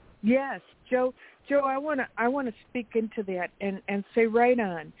 Yes. Joe, I want to speak into that and say right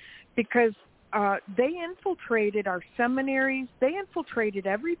on, because they infiltrated our seminaries, they infiltrated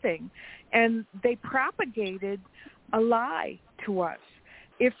everything, and they propagated a lie to us.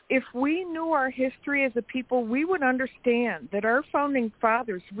 If we knew our history as a people, we would understand that our founding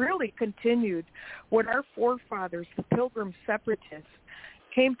fathers really continued what our forefathers, the Pilgrim Separatists,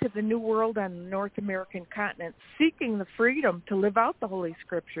 came to the New World on the North American continent, seeking the freedom to live out the Holy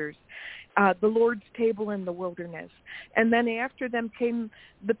Scriptures, the Lord's table in the wilderness. And then after them came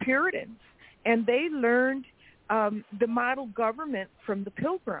the Puritans, and they learned the model government from the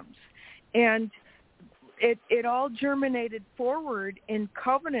Pilgrims. And it all germinated forward in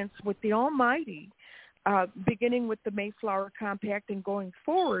covenants with the Almighty, beginning with the Mayflower Compact and going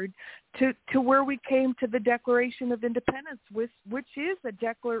forward to where we came to the Declaration of Independence, which is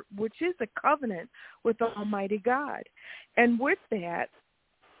a covenant with the Almighty God. And with that,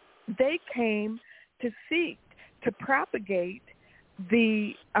 they came to seek to propagate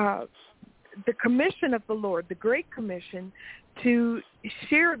the commission of the Lord, the Great Commission, to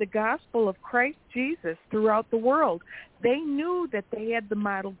share the gospel of Christ Jesus throughout the world. They knew that they had the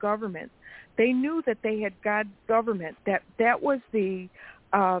model government. They knew that they had God's government, that was the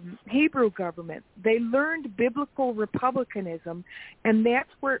Hebrew government. They learned biblical republicanism, and that's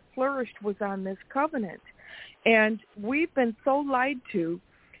where it flourished, was on this covenant. And we've been so lied to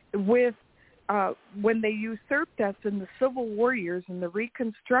with when they usurped us in the Civil War years in the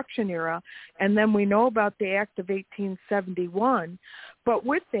Reconstruction era, and then we know about the Act of 1871. But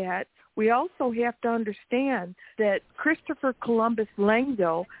with that, we also have to understand that Christopher Columbus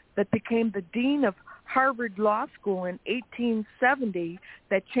Langdell, that became the dean of Harvard Law School in 1870,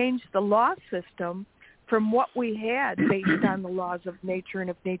 that changed the law system from what we had based on the laws of nature and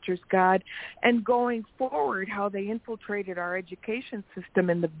of nature's God, and going forward how they infiltrated our education system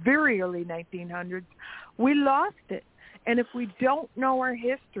in the very early 1900s, we lost it. And if we don't know our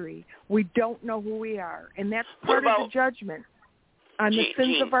history, we don't know who we are. And that's part of the judgment on the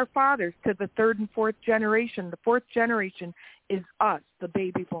sins of our fathers to the third and fourth generation. The fourth generation is us, the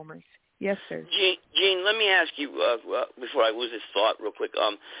baby boomers. Yes, sir. Gene, let me ask you before I lose this thought real quick.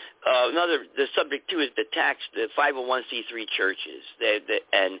 The subject too is the 501c3 churches,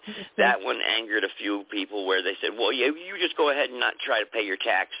 and that one angered a few people where they said, "Well, you just go ahead and not try to pay your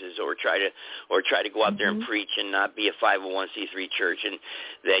taxes, or try to go out there and preach and not be a 501c3 church." And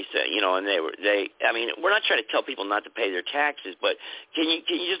they said, we're not trying to tell people not to pay their taxes, but can you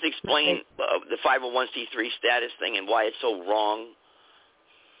just explain the 501c3 status thing and why it's so wrong?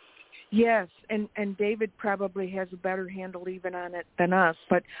 Yes, and David probably has a better handle even on it than us,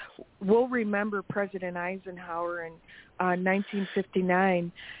 but we'll remember President Eisenhower in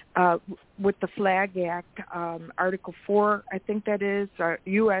 1959 with the Flag Act, Article 4, I think that is,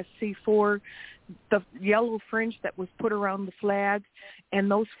 USC 4, the yellow fringe that was put around the flag,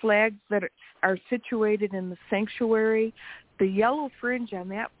 and those flags that are situated in the sanctuary, the yellow fringe on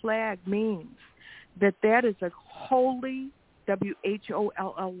that flag means that is a holy,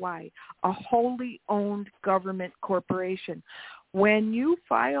 WHOLLY, a wholly owned government corporation. When you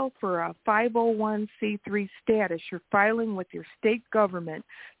file for a 501c3 status, you're filing with your state government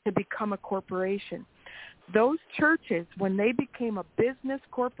to become a corporation. Those churches, when they became a business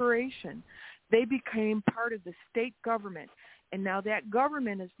corporation, they became part of the state government. And now that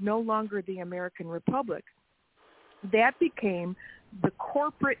government is no longer the American Republic. That became the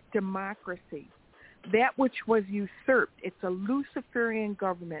corporate democracy. That which was usurped. It's a Luciferian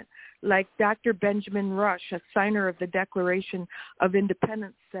government, like Dr. Benjamin Rush, a signer of the Declaration of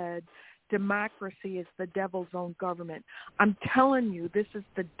Independence, said, democracy is the devil's own government. I'm telling you, this is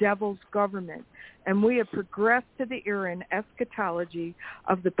the devil's government. And we have progressed to the era in eschatology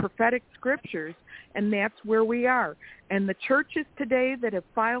of the prophetic scriptures, and that's where we are. And the churches today that have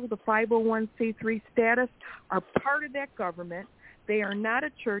filed a 501c3 status are part of that government. They are not a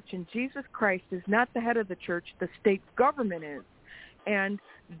church, and Jesus Christ is not the head of the church. The state government is. And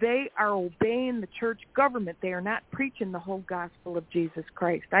they are obeying the church government. They are not preaching the whole gospel of Jesus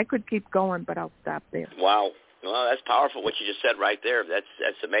Christ. I could keep going, but I'll stop there. Wow. Well, that's powerful what you just said right there.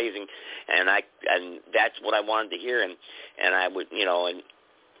 That's amazing, and that's what I wanted to hear. And I would, and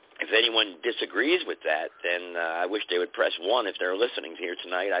if anyone disagrees with that, then I wish they would press 1 if they're listening here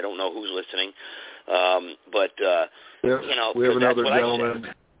tonight. I don't know who's listening, but we have another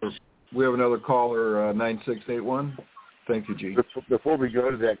gentleman. We have another caller, 9681. Thank you, Gene. Before we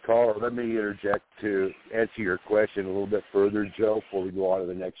go to that caller, let me interject to answer your question a little bit further, Joe, before we go on to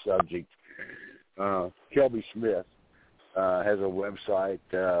the next subject. Kelby Smith has a website,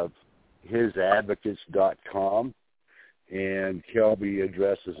 hisadvocates.com, and Kelby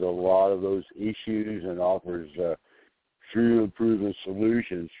addresses a lot of those issues and offers true and proven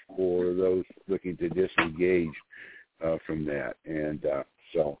solutions for those looking to disengage from that. And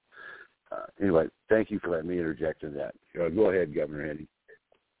anyway, thank you for letting me interject in that. Go ahead, Governor Andy.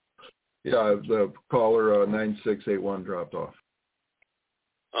 Yeah, the caller 9681 dropped off.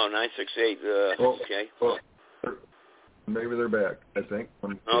 Oh, 968. Okay. Well, maybe they're back, I think.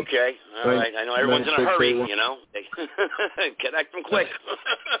 Okay. All right. I know everyone's in a hurry, They connect them quick.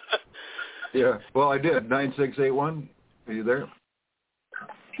 Yeah. Well, I did. 9681. Are you there?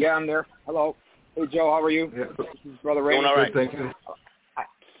 Yeah, I'm there. Hello. Hey, Joe. How are you? Yeah. This is Brother Ray. Doing all right. Thank you.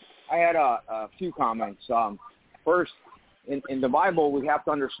 I had a few comments. First, in the Bible, we have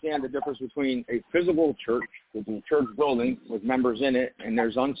to understand the difference between a physical church, which is a church building with members in it, and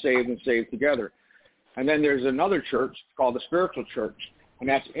there's unsaved and saved together. And then there's another church called the spiritual church, and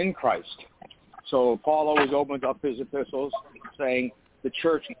that's in Christ. So Paul always opens up his epistles saying the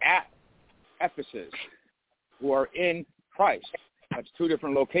church at Ephesus who are in Christ. That's 2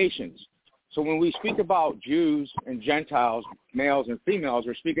 different locations. So when we speak about Jews and Gentiles, males and females,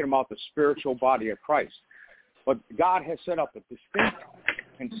 we're speaking about the spiritual body of Christ. But God has set up a distinct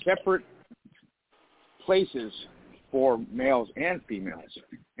and separate places for males and females.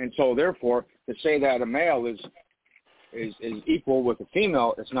 And so therefore, to say that a male is equal with a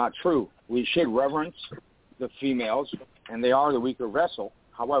female, it's not true. We should reverence the females, and they are the weaker vessel.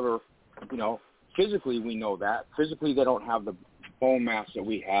 However, physically we know that. Physically they don't have the bone mass that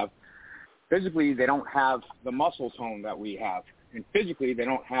we have. Physically they don't have the muscle tone that we have. And physically they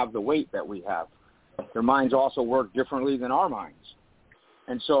don't have the weight that we have. Their minds also work differently than our minds.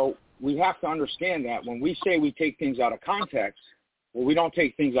 And so we have to understand that when we say we take things out of context, well, we don't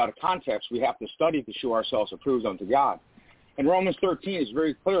take things out of context. We have to study to show ourselves approved unto God. And Romans 13 is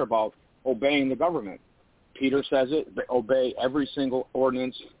very clear about obeying the government. Peter says it, obey every single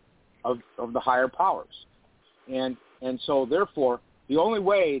ordinance of the higher powers. And so therefore, the only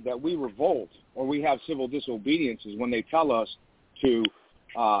way that we revolt or we have civil disobedience is when they tell us to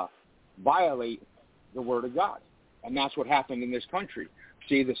violate the word of God. And that's what happened in this country.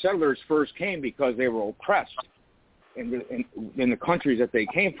 See, the settlers first came because they were oppressed in the countries that they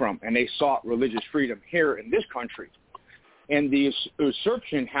came from, and they sought religious freedom here in this country. And the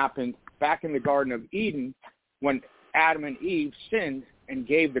usurpation happened back in the Garden of Eden when Adam and Eve sinned and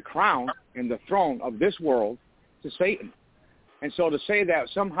gave the crown and the throne of this world to Satan. And so to say that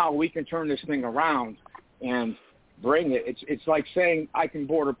somehow we can turn this thing around and bring it, it's like saying I can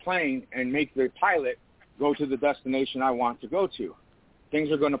board a plane and make the pilot go to the destination I want to go to. Things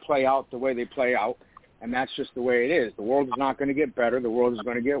are going to play out the way they play out, and that's just the way it is. The world is not going to get better. The world is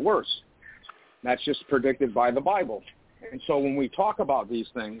going to get worse. That's just predicted by the Bible. And so when we talk about these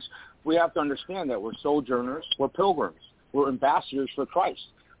things, we have to understand that we're sojourners, we're pilgrims, we're ambassadors for Christ,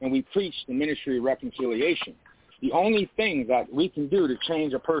 and we preach the ministry of reconciliation. The only thing that we can do to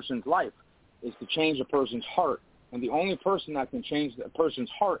change a person's life is to change a person's heart. And the only person that can change a person's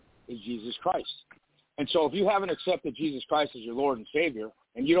heart is Jesus Christ. And so if you haven't accepted Jesus Christ as your Lord and Savior,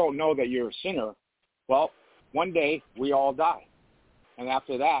 and you don't know that you're a sinner, well, one day we all die. And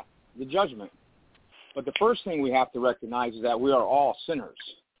after that, the judgment. But the first thing we have to recognize is that we are all sinners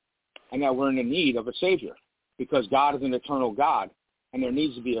and that we're in the need of a Savior because God is an eternal God, and there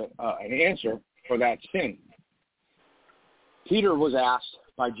needs to be an answer for that sin. Peter was asked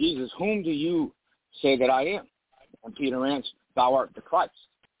by Jesus, whom do you say that I am? And Peter answered, thou art the Christ.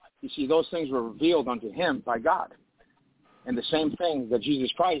 You see, those things were revealed unto him by God. And the same thing that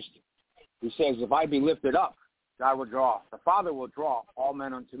Jesus Christ, he says, if I be lifted up, God will draw. The Father will draw all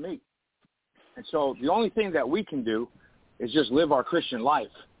men unto me. And so the only thing that we can do is just live our Christian life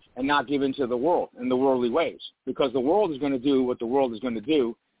and not give into the world and the worldly ways, because the world is going to do what the world is going to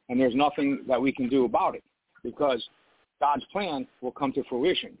do, and there's nothing that we can do about it, because God's plan will come to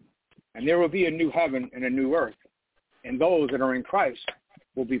fruition. And there will be a new heaven and a new earth, and those that are in Christ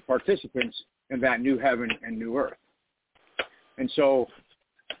will be participants in that new heaven and new earth. And so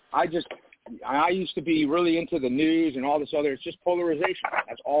I used to be really into the news and all this other. It's just polarization.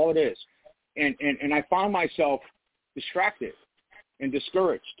 That's all it is. And I found myself distracted and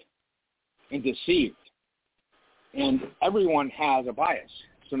discouraged and deceived. And everyone has a bias.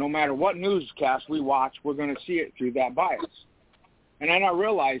 So no matter what newscast we watch, we're going to see it through that bias. And then I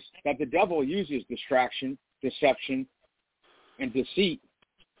realized that the devil uses distraction, deception, and deceit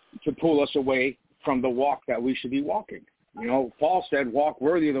to pull us away from the walk that we should be walking. You know, Paul said, walk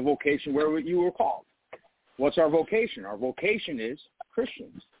worthy of the vocation where you were called. What's our vocation? Our vocation is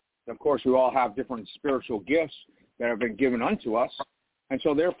Christians. Of course, we all have different spiritual gifts that have been given unto us. And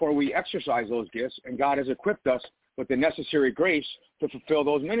so therefore we exercise those gifts, and God has equipped us with the necessary grace to fulfill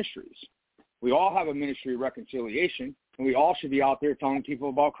those ministries. We all have a ministry of reconciliation, and we all should be out there telling people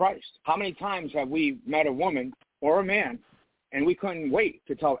about Christ. How many times have we met a woman or a man, and we couldn't wait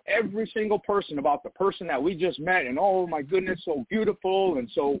to tell every single person about the person that we just met, and oh my goodness, so beautiful and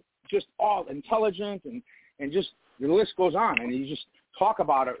so just all intelligent, and just the list goes on, and you just talk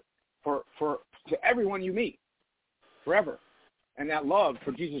about it to everyone you meet forever. And that love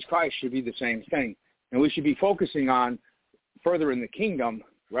for Jesus Christ should be the same thing. And we should be focusing on furthering the kingdom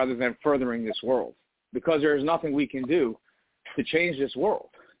rather than furthering this world, because there is nothing we can do to change this world.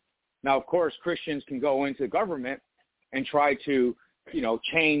 Now, of course, Christians can go into government and try to,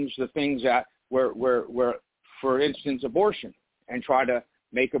 change the things that where, for instance, abortion, and try to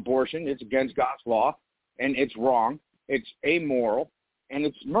make abortion. It's against God's law, and it's wrong. It's amoral, and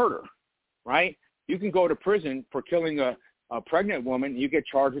it's murder, right? You can go to prison for killing a pregnant woman. You get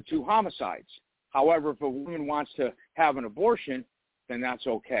charged with 2 homicides. However, if a woman wants to have an abortion, then that's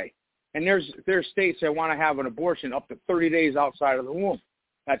okay. And there's states that want to have an abortion up to 30 days outside of the womb.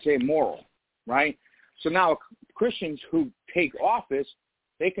 That's immoral, right? So now Christians who take office,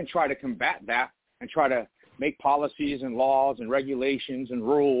 they can try to combat that and try to make policies and laws and regulations and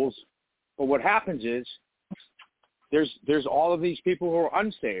rules. But what happens is there's all of these people who are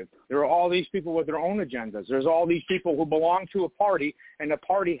unsaved. There are all these people with their own agendas. There's all these people who belong to a party, and the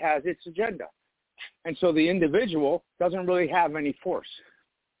party has its agenda. And so the individual doesn't really have any force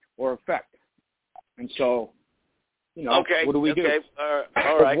or effect. And so, what do we do?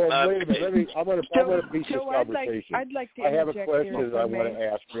 All right. Well, wait a minute. I want to piece this conversation. I'd like to I have a interject question here, that I want to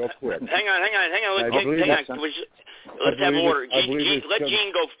ask real quick. Hang on. Let's have order. Let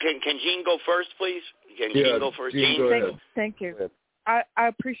Gene go. Can Gene go first, please? Can Gene go first? Gene, go ahead. Thank you. I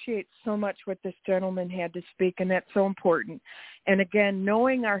appreciate so much what this gentleman had to speak, and that's so important. And again,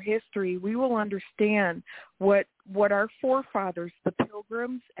 knowing our history, we will understand what our forefathers, the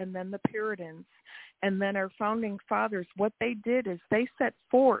Pilgrims and then the Puritans, and then our founding fathers, what they did is they set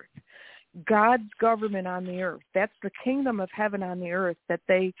forth God's government on the earth. That's the kingdom of heaven on the earth that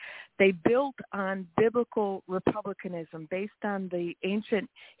they built on biblical republicanism based on the ancient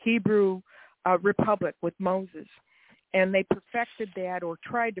Hebrew republic with Moses. And they perfected that, or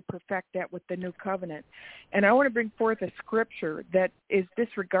tried to perfect that, with the new covenant. And I want to bring forth a scripture that is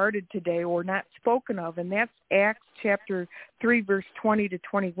disregarded today or not spoken of, and that's Acts chapter 3, verse 20 to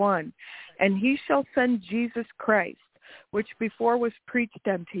 21. And he shall send Jesus Christ, which before was preached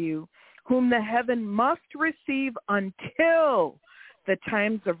unto you, whom the heaven must receive until the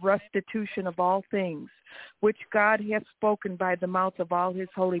times of restitution of all things, which God hath spoken by the mouth of all his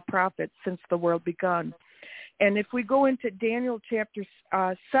holy prophets since the world begun. And if we go into Daniel chapter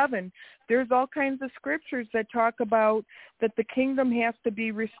 7, there's all kinds of scriptures that talk about that the kingdom has to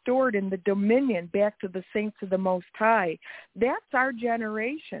be restored and the dominion back to the saints of the Most High. That's our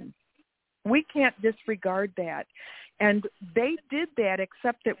generation. We can't disregard that. And they did that,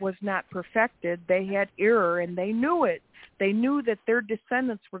 except it was not perfected. They had error, and they knew it. They knew that their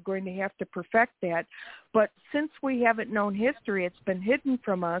descendants were going to have to perfect that. But since we haven't known history, it's been hidden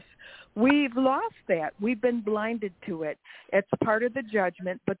from us, we've lost that. We've been blinded to it. It's part of the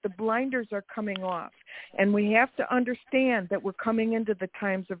judgment, but the blinders are coming off. And we have to understand that we're coming into the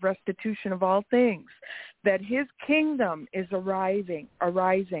times of restitution of all things, that his kingdom is arising,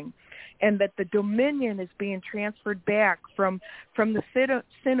 and that the dominion is being transferred back from the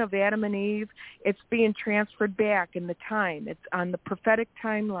sin of Adam and Eve. It's being transferred back in the time. It's on the prophetic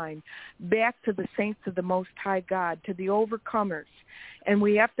timeline, back to the saints of the Most High God, to the overcomers. And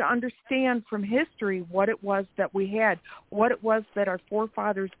we have to understand from history what it was that we had, what it was that our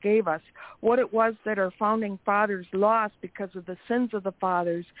forefathers gave us, what it was that our founding fathers lost because of the sins of the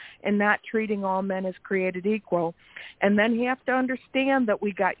fathers and not treating all men as created equal. And then you have to understand that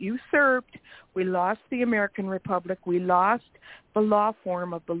we got usurped. We lost the American Republic. We lost the law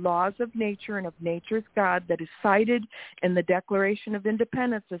form of the laws of nature and of nature's God that is cited in the Declaration of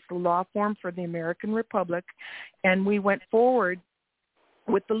Independence as the law form for the American Republic. And we went forward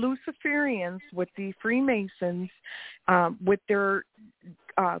with the Luciferians, with the Freemasons, with their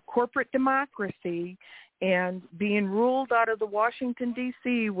corporate democracy, and being ruled out of the Washington,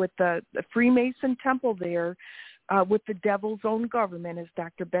 D.C. with the Freemason temple there, with the devil's own government, as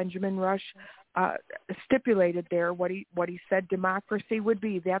Dr. Benjamin Rush stipulated there, what he said democracy would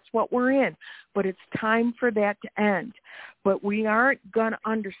be. That's what we're in. But it's time for that to end. But we aren't going to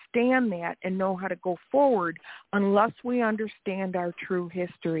understand that and know how to go forward unless we understand our true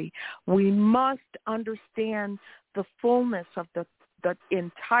history. We must understand the fullness of the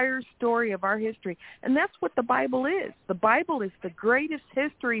entire story of our history. And that's what the Bible is. The Bible is the greatest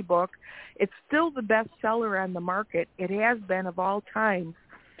history book. It's still the bestseller on the market. It has been of all times.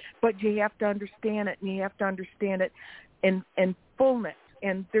 But you have to understand it, and you have to understand it in fullness.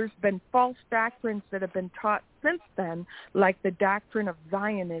 And there's been false doctrines that have been taught since then, like the doctrine of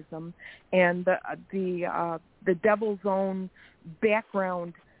Zionism and the devil's own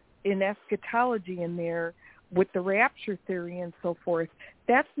background in eschatology in there, with the rapture theory and so forth.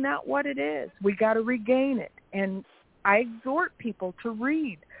 That's not what it is. We got to regain it. And I exhort people to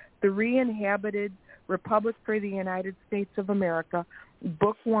read The Re-Inhabited Republic for the United States of America,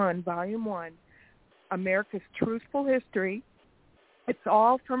 Book 1, Volume 1, America's Truthful History. It's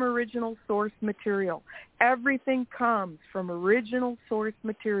all from original source material. Everything comes from original source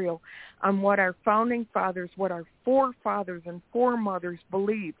material on what our founding fathers, what our forefathers and foremothers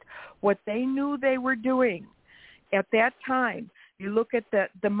believed, what they knew they were doing. At that time, you look at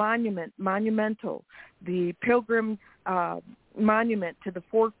the monumental, the Pilgrim's monument to the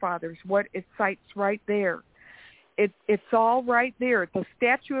forefathers, what it cites right there. It's all right there. The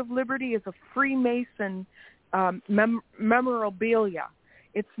Statue of Liberty is a Freemason memorabilia.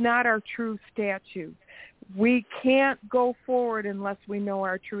 It's not our true statue. We can't go forward unless we know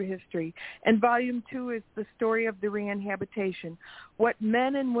our true history. And Volume 2 is the story of the re-inhabitation. What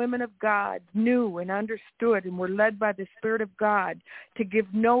men and women of God knew and understood and were led by the Spirit of God to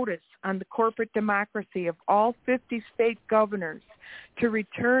give notice on the corporate democracy of all 50 state governors to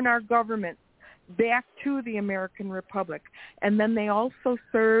return our government back to the American Republic. And then they also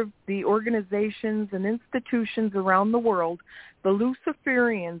served the organizations and institutions around the world, the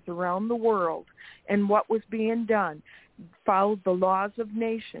Luciferians around the world, and what was being done, followed the laws of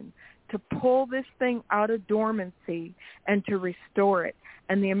nation to pull this thing out of dormancy and to restore it.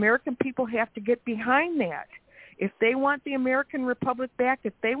 And the American people have to get behind that. If they want the American Republic back,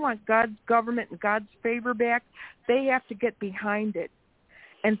 if they want God's government and God's favor back, they have to get behind it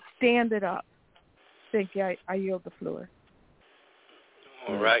and stand it up. Thank you. I yield the floor.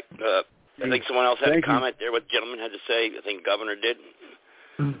 All right. I think someone else had a comment there. What the gentleman had to say. I think Governor did.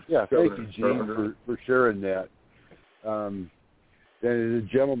 Yeah, thank you, Gene, for sharing that. And the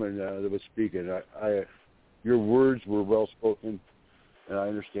gentleman that was speaking, your words were well spoken, and I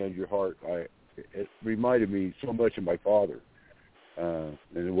understand your heart. It reminded me so much of my father in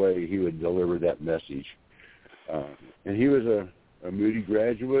the way he would deliver that message. And he was a Moody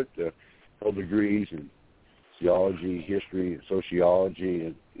graduate, held degrees in theology, history,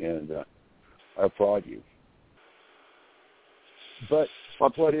 sociology, and I applaud you. But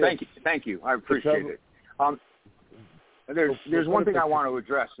thank you. I appreciate it. There's one thing I want to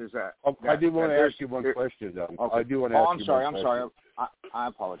address is that I do want to ask you one question, though. Okay. I do want to ask you one question. I'm sorry. I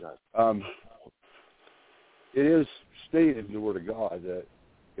apologize. It is stated in the Word of God that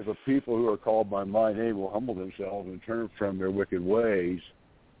if a people who are called by my name will humble themselves and turn from their wicked ways,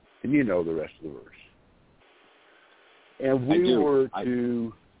 and you know the rest of the verse. And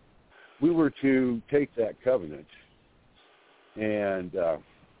we were to take that covenant and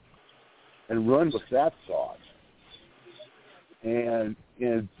run with that thought, and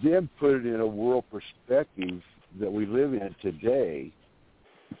then put it in a world perspective that we live in today.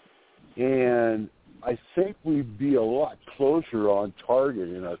 And I think we'd be a lot closer on target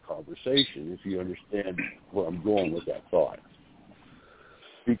in our conversation, if you understand where I'm going with that thought.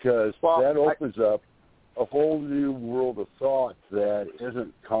 Because that opens up a whole new world of thought that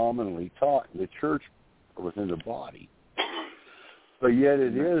isn't commonly taught in the church or within the body. But yet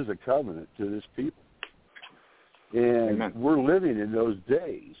it is a covenant to this people. And we're living in those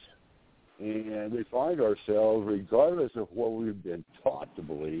days. And we find ourselves, regardless of what we've been taught to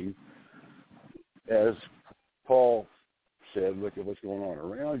believe, as Paul said, look at what's going on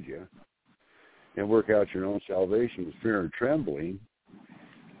around you and work out your own salvation with fear and trembling.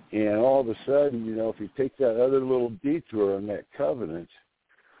 And all of a sudden, you know, if you take that other little detour on that covenant,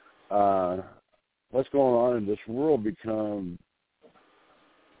 what's going on in this world become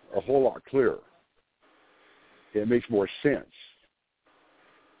a whole lot clearer. It makes more sense.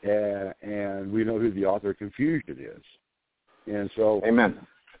 And we know who the author of confusion is. And so, amen.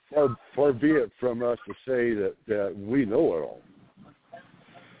 Far be it from us to say that we know it all.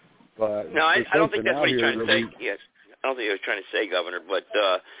 But no, I don't think that's what he's trying to say. Yes, I don't think he was trying to say, Governor. But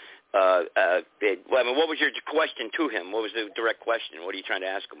I mean, what was your question to him? What was the direct question? What are you trying to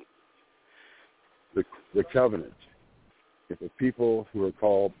ask him? The covenant. If the people who are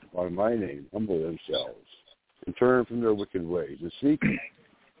called by my name humble themselves and turn from their wicked ways and seek me,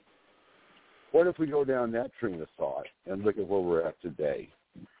 what if we go down that train of thought and look at where we're at today?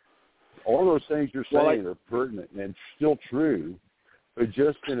 All those things you're saying are pertinent and still true, but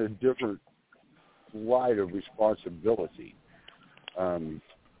just in a different light of responsibility. You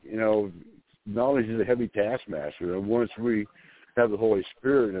know, knowledge is a heavy taskmaster, and once we have the Holy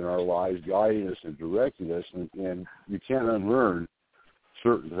Spirit in our lives guiding us and directing us, and you can't unlearn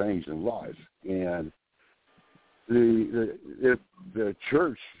certain things in life. And the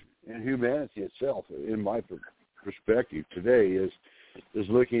church and humanity itself, in my perspective today, is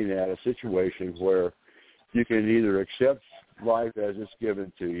looking at a situation where you can either accept life as it's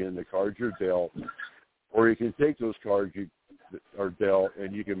given to you and the cards you're dealt, or you can take those cards you are dealt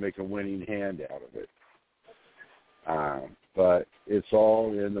and you can make a winning hand out of it. But it's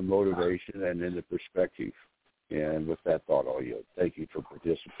all in the motivation and in the perspective. And with that thought, I'll yield. Thank you for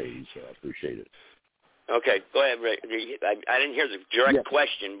participating, so I appreciate it. Okay, go ahead, Ray. I didn't hear the direct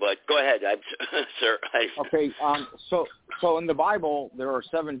question, but go ahead, sir. Okay, so in the Bible, there are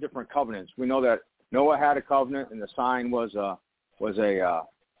 7 different covenants. We know that Noah had a covenant, and the sign was a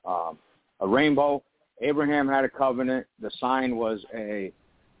rainbow. Abraham had a covenant. The sign was a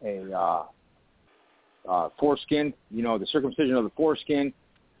foreskin, you know, the circumcision of the foreskin.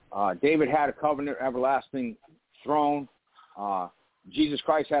 David had a covenant, everlasting throne. Jesus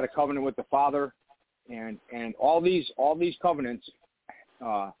Christ had a covenant with the Father. And all these covenants,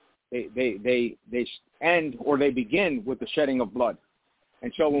 they end or they begin with the shedding of blood.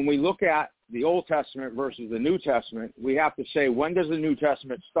 And so when we look at the Old Testament versus the New Testament, we have to say, when does the New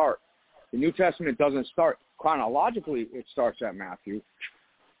Testament start? The New Testament doesn't start chronologically; it starts at Matthew,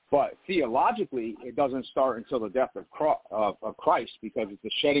 but theologically, it doesn't start until the death of Christ, because it's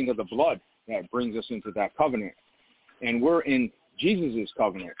the shedding of the blood that brings us into that covenant. And we're in Jesus'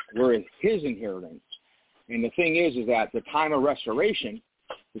 covenant; we're in His inheritance. And the thing is that the time of restoration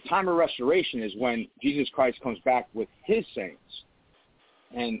is when Jesus Christ comes back with His saints,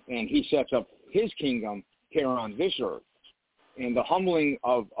 and He sets up His kingdom here on this earth. And the humbling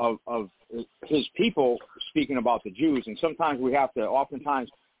of His people, speaking about the Jews, and sometimes we have to, oftentimes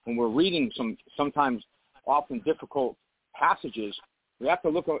when we're reading sometimes often difficult passages, we have to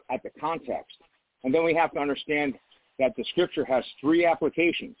look at the context. And then we have to understand that the Scripture has 3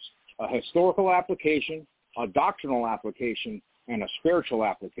 applications: a historical application, a doctrinal application, and a spiritual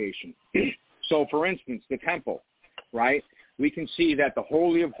application. So, for instance, the temple, right? We can see that the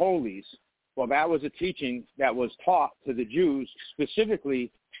Holy of Holies, well, that was a teaching that was taught to the Jews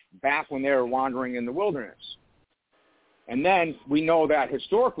specifically back when they were wandering in the wilderness. And then we know that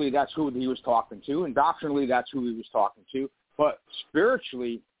historically that's who He was talking to, and doctrinally that's who He was talking to. But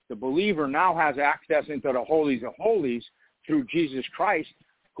spiritually, the believer now has access into the Holies of Holies through Jesus Christ,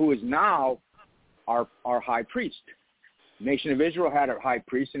 who is now our high priest. The nation of Israel had a high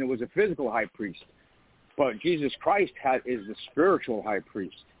priest, and it was a physical high priest. But Jesus Christ is the spiritual high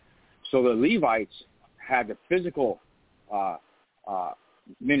priest. So the Levites had the physical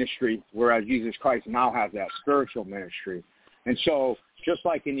ministry, whereas Jesus Christ now has that spiritual ministry. And so just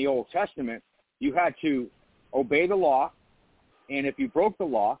like in the Old Testament, you had to obey the law, and if you broke the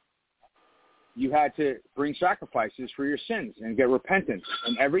law, you had to bring sacrifices for your sins and get repentance.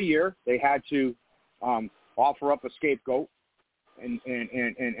 And every year they had to offer up a scapegoat and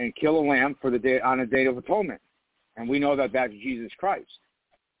kill a lamb for the day on a day of atonement. And we know that that's Jesus Christ.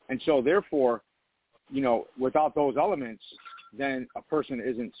 And so therefore, you know, without those elements, then a person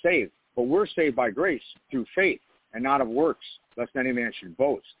isn't saved. But we're saved by grace through faith and not of works, lest any man should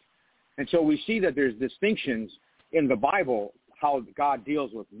boast. And so we see that there's distinctions in the Bible how God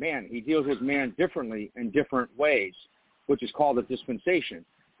deals with man. He deals with man differently in different ways, which is called a dispensation.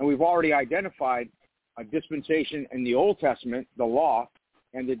 And we've already identified a dispensation in the Old Testament, the law,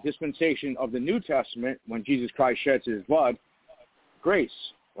 and the dispensation of the New Testament, when Jesus Christ sheds his blood, grace,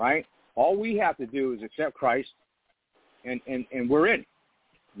 right? All we have to do is accept Christ, and we're in.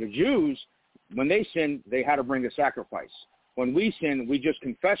 The Jews, when they sinned, they had to bring a sacrifice. When we sin, we just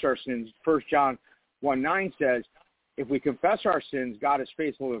confess our sins. 1 John 1:9 says, if we confess our sins, God is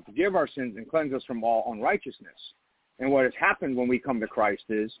faithful to forgive our sins and cleanse us from all unrighteousness. And what has happened when we come to Christ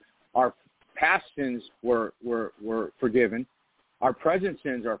is our past sins were forgiven, our present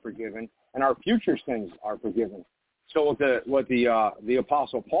sins are forgiven, and our future sins are forgiven. So what the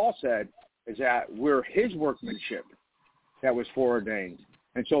Apostle Paul said is that we're his workmanship that was foreordained.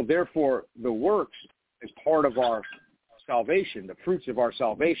 And so therefore the works is part of our salvation, the fruits of our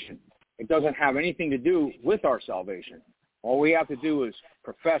salvation. It doesn't have anything to do with our salvation. All we have to do is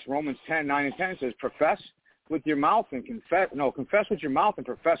profess. Romans 10:9 and 10 says, confess with your mouth and confess with your mouth and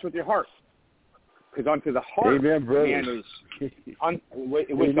profess with your heart. Because unto the heart, Amen, man is,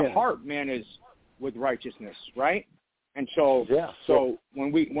 with the heart, man is with righteousness, right? And so, so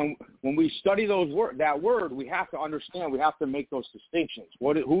when we study that word, we have to understand, we have to make those distinctions.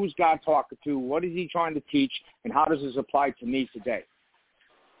 Who's God talking to? What is he trying to teach? And how does this apply to me today?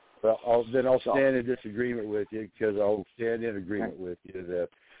 Well, I'll stand in disagreement with you, because I'll stand in agreement with you that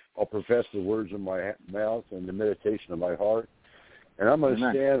I'll profess the words of my mouth and the meditation of my heart. And I'm going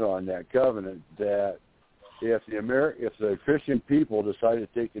to stand on that covenant that if the Christian people decide to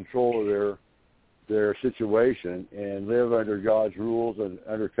take control of their situation and live under God's rules and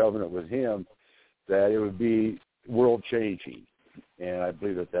under covenant with him, that it would be world-changing. And I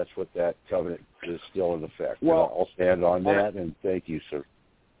believe that that's what that covenant is still in effect. Well, I'll stand on that, and thank you, sir.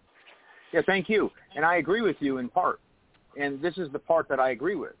 Yeah, thank you. And I agree with you in part. And this is the part that I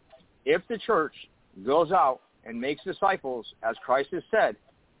agree with. If the church goes out and makes disciples, as Christ has said,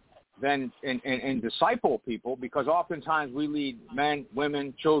 then and disciple people, because oftentimes we lead men,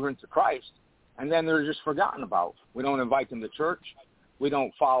 women, children to Christ, and then they're just forgotten about. We don't invite them to church. We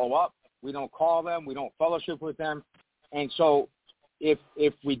don't follow up. We don't call them. We don't fellowship with them. And so if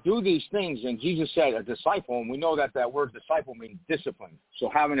we do these things, and Jesus said a disciple, and we know that word disciple means discipline. So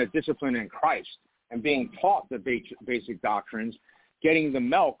having a discipline in Christ and being taught the basic doctrines, getting the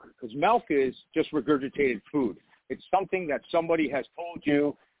milk, because milk is just regurgitated food. It's something that somebody has told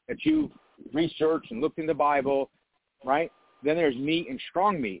you, that you researched and looked in the Bible, right? Then there's meat and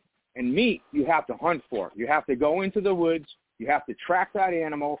strong meat. And meat you have to hunt for. You have to go into the woods. You have to track that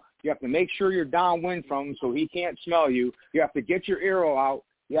animal. You have to make sure you're downwind from him so he can't smell you. You have to get your arrow out.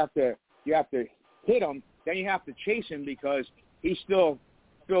 You have to hit him. Then you have to chase him because he's still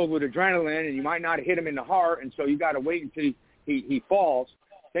filled with adrenaline, and you might not hit him in the heart, and so you got to wait until he falls.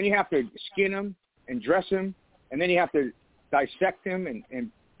 Then you have to skin him and dress him, and then you have to dissect him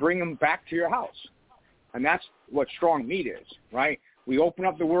and bring him back to your house. And that's what strong meat is, right? We open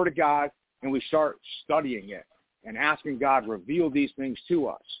up the Word of God, and we start studying it and asking God to reveal these things to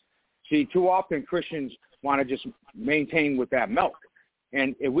us. See, too often Christians want to just maintain with that milk.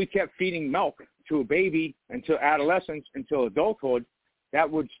 And if we kept feeding milk to a baby until adolescence, until adulthood, that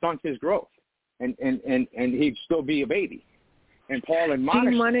would stunt his growth. And he'd still be a baby. And Paul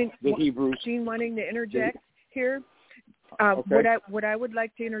admonished the Hebrews. Gene, wanting to interject here. What I would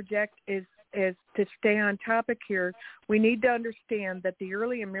like to interject is to stay on topic here. We need to understand that the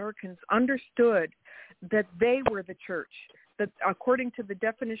early Americans understood that they were the church. That according to the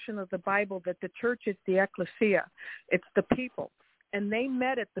definition of the Bible, that the church is the ecclesia. It's the people. And they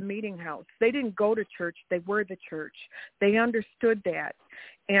met at the meeting house. They didn't go to church. They were the church. They understood that.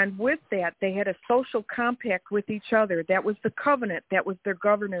 And with that, they had a social compact with each other. That was the covenant. That was their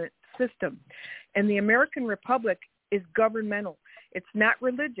governance system. And the American Republic is governmental. It's not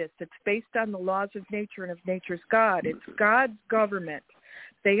religious. It's based on the laws of nature and of nature's God. It's God's government.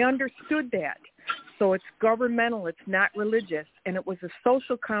 They understood that. So it's governmental. It's not religious. And it was a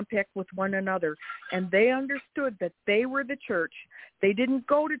social compact with one another. And they understood that they were the church. They didn't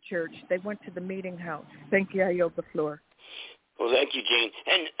go to church. They went to the meeting house. Thank you. I yield the floor. Well, thank you, Gene.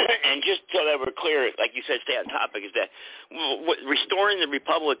 And just so that we're clear, like you said, stay on topic, is that restoring the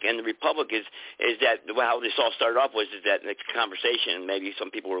Republic, and the Republic is that how this all started off was is that the conversation, maybe some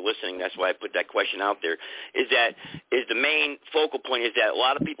people were listening, that's why I put that question out there, is the main focal point is that a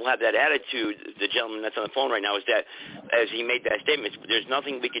lot of people have that attitude, the gentleman that's on the phone right now, is that, as he made that statement, there's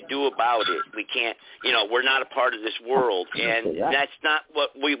nothing we could do about it. We can't, we're not a part of this world, and that's not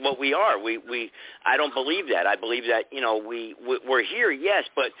what we are. I don't believe that. I believe that, we're here, yes,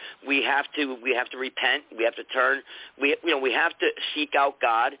 but we have to repent. We have to turn. We have to seek out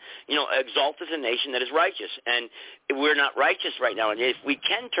God. Exalt as a nation that is righteous. And we're not righteous right now. And if we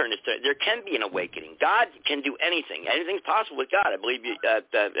can turn this, there can be an awakening. God can do anything. Anything's possible with God. I believe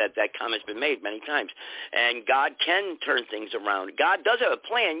that comment's been made many times. And God can turn things around. God does have a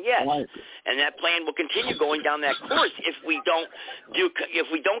plan, yes, and that plan will continue going down that course if we don't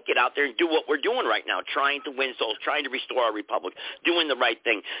get out there and do what we're doing right now, trying to win souls, trying to restore our republic, doing the right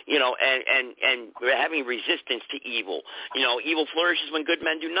thing, and we're having resistance to evil. Evil flourishes when good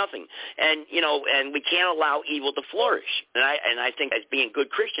men do nothing, and we can't allow evil to flourish. And I think as being good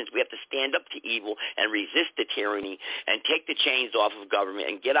Christians, we have to stand up to evil and resist the tyranny and take the chains off of government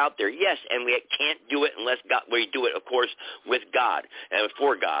and get out there. Yes, and we can't do it unless we do it, of course, with God and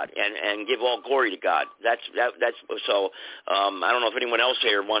for God, and give all glory to God. That's so. I don't know if anyone else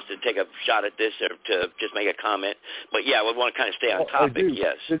here wants to take a shot at this or to just make a comment, but yeah, we want to kind of stay on topic.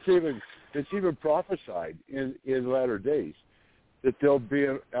 Yes, it's even prophesied in latter days that there'll be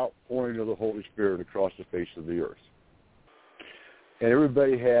an outpouring of the Holy Spirit across the face of the earth, and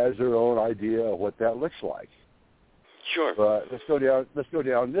everybody has their own idea of what that looks like. Sure. But let's go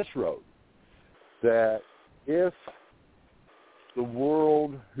down this road. That if the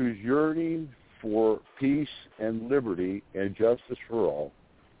world who's yearning for peace and liberty and justice for all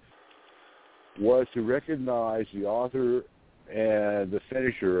was to recognize the author and the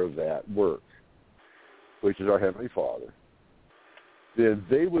finisher of that work, which is our Heavenly Father, then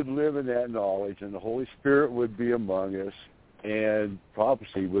they would live in that knowledge, and the Holy Spirit would be among us, and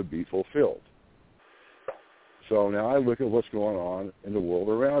prophecy would be fulfilled. So now I look at what's going on in the world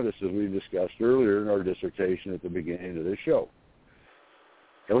around us, as we discussed earlier in our dissertation at the beginning of this show.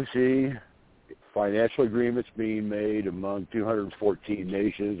 And we see financial agreements being made among 214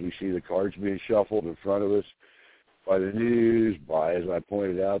 nations. We see the cards being shuffled in front of us by the news, by, as I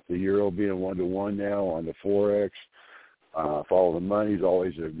pointed out, the euro being 1-to-1 now on the Forex. Follow the money is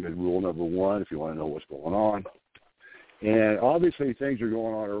always a good rule number one if you want to know what's going on. And obviously things are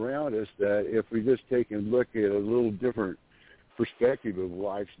going on around us that if we just take and look at a little different perspective of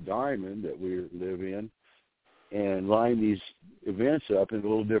life's diamond that we live in and line these events up in a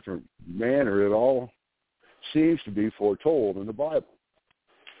little different manner, it all seems to be foretold in the Bible.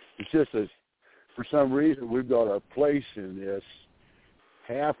 It's just that for some reason we've got our place in this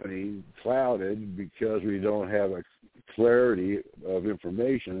happening clouded because we don't have a clarity of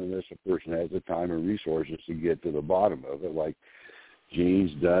information unless a person has the time and resources to get to the bottom of it, like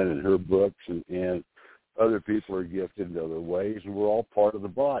Jean's done in her books, and other people are gifted in other ways, and we're all part of the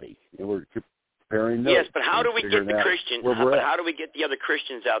body, and we're comparing notes. Yes, but how do we get the Christians? How do we get the other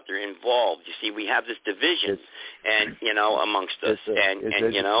Christians out there involved? You see, we have this division, amongst us,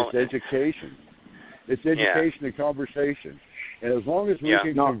 it's education. It's education and conversation, and as long as we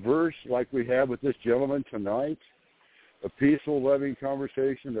can converse like we have with this gentleman tonight, a peaceful, loving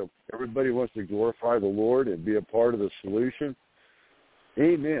conversation that everybody wants to glorify the Lord and be a part of the solution.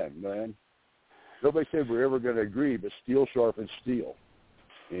 Amen, man. Nobody said we're ever going to agree, but steel sharpens steel.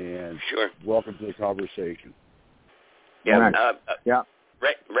 And welcome to the conversation. Yeah.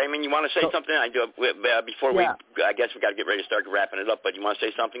 Raymond, you want to say something? I do. Before we, I guess we got to get ready to start wrapping it up. But you want to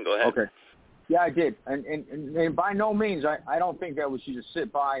say something? Go ahead. Okay. Yeah, I did, and by no means, I don't think that we should just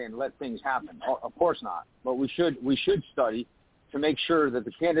sit by and let things happen. Of course not. But we should study to make sure that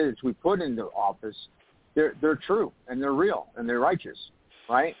the candidates we put into office, they're true and they're real and they're righteous,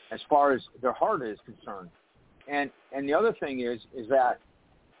 right? As far as their heart is concerned. And the other thing is that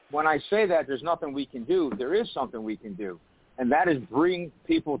when I say that there's nothing we can do, there is something we can do, and that is bring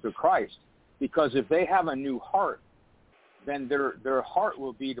people to Christ. Because if they have a new heart, then their heart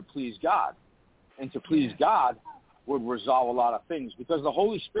will be to please God. And to please God would resolve a lot of things because the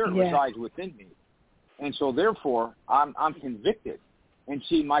Holy Spirit resides within me. And so therefore, I'm convicted. And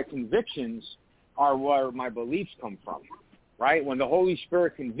see, my convictions are where my beliefs come from, right? When the Holy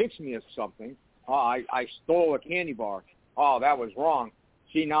Spirit convicts me of something, I stole a candy bar. Oh, that was wrong.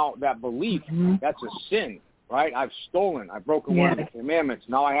 See, now that belief, that's a sin, right? I've stolen. I've broken one of the commandments.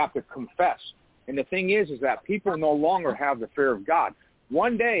 Now I have to confess. And the thing is that people no longer have the fear of God.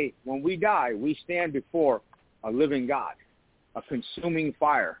 One day, when we die, we stand before a living God, a consuming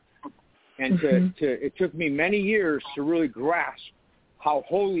fire. And it took me many years to really grasp how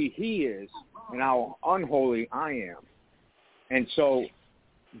holy He is and how unholy I am. And so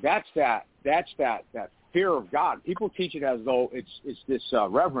that's that fear of God. People teach it as though it's this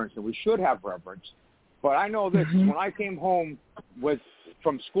reverence, and we should have reverence. But I know this: when I came home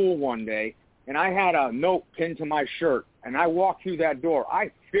from school one day, and I had a note pinned to my shirt, and I walked through that door,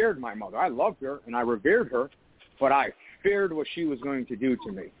 I feared my mother. I loved her, and I revered her, but I feared what she was going to do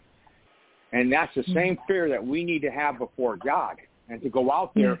to me. And that's the same fear that we need to have before God, and to go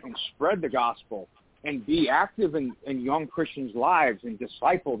out there and spread the gospel and be active in young Christians' lives and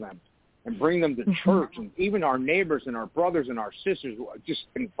disciple them and bring them to church, and even our neighbors and our brothers and our sisters, just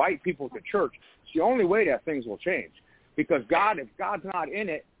invite people to church. It's the only way that things will change. Because if God's not in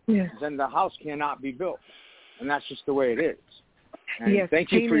it, then the house cannot be built. And that's just the way it is. And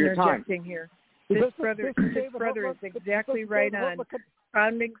thank you for your time. Here. This brother is exactly right on.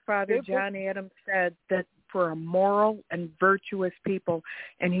 Founding Father John Adams said that for a moral and virtuous people,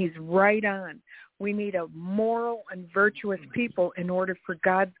 and he's right on. We need a moral and virtuous people in order for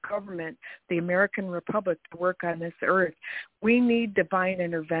God's government, the American Republic, to work on this earth. We need divine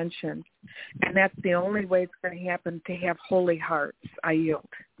intervention, and that's the only way it's going to happen, to have holy hearts. I yield.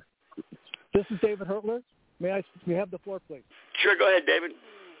 This is David Hurtler. May I have the floor, please? Sure, go ahead, David.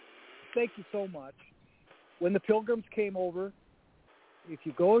 Thank you so much. When the Pilgrims came over, if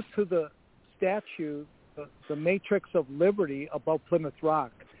you go to the statue, the Matrix of Liberty above Plymouth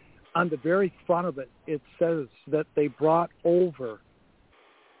Rock, on the very front of it, it says that they brought over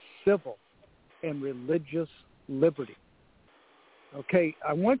civil and religious liberty. Okay,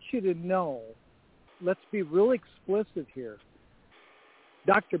 I want you to know, let's be real explicit here.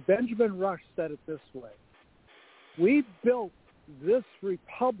 Dr. Benjamin Rush said it this way. We built this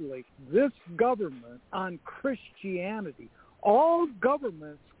republic, this government, on Christianity. All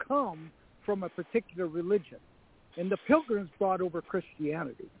governments come from a particular religion, and the Pilgrims brought over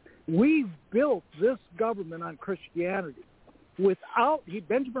Christianity. We built this government on Christianity.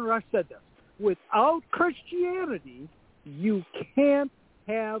 Benjamin Rush said this, without Christianity, you can't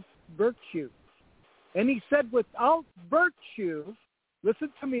have virtue. And he said without virtue, listen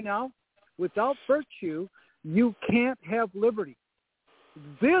to me now, without virtue, you can't have liberty.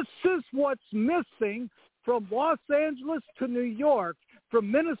 This is what's missing from Los Angeles to New York,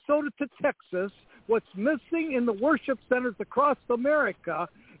 from Minnesota to Texas. What's missing in the worship centers across America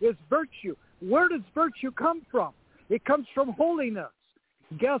is virtue. Where does virtue come from? It comes from holiness.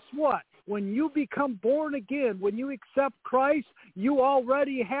 Guess what? When you become born again, when you accept Christ, you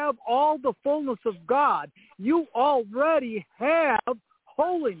already have all the fullness of God. You already have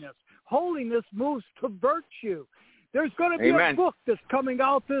holiness. Holiness moves to virtue. There's going to be a book that's coming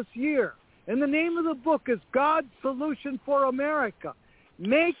out this year, and the name of the book is God's Solution for America.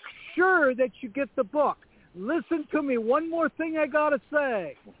 Make sure that you get the book. Listen to me. One more thing I got to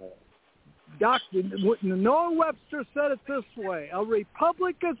say. Dr. Noah Webster said it this way. A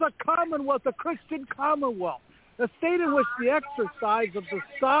republic is a commonwealth, a Christian commonwealth, a state in which the exercise of the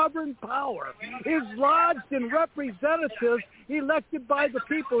sovereign power is lodged in representatives elected by the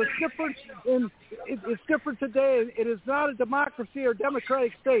people. It's different today. It is not a democracy or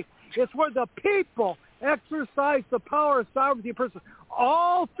democratic state. It's where the people exercise the power of sovereignty of person.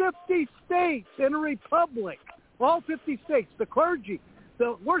 All 50 states in a republic, all 50 states, the clergy,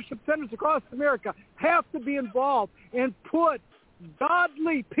 the worship centers across America have to be involved and put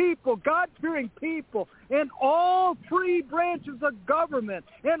godly people, God-fearing people in all three branches of government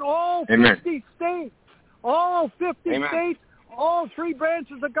in all 50 states. All 50 states, all three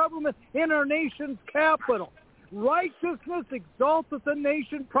branches of government in our nation's capital. Righteousness exalteth a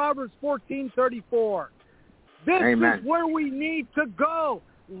nation, Proverbs 14:34. This is where we need to go.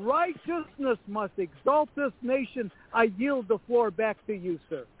 Righteousness must exalt this nation. I yield the floor back to you,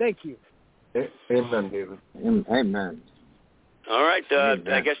 sir. Thank you. Amen, David. Amen. All right.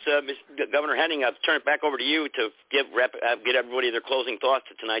 I guess, Governor Henning, I'll turn it back over to you to get everybody their closing thoughts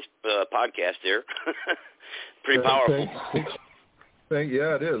to tonight's podcast here. Pretty powerful.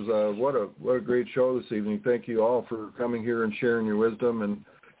 Yeah, it is. What a great show this evening. Thank you all for coming here and sharing your wisdom.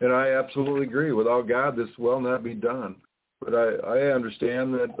 And I absolutely agree. Without God, this will not be done. But I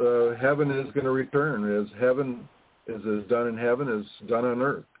understand that heaven is going to return. As heaven is done in heaven is done on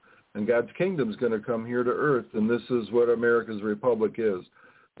earth. And God's kingdom is going to come here to earth. And this is what America's republic is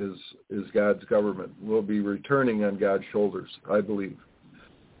God's government. We'll be returning on God's shoulders, I believe.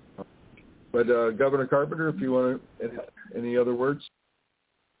 But Governor Carpenter, if you want any other words?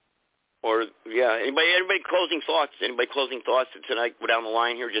 Or anybody closing thoughts? Anybody closing thoughts tonight? Go down the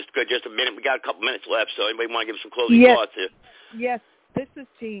line here. Just a minute. We got a couple minutes left, so anybody want to give some closing thoughts here? Yes, this is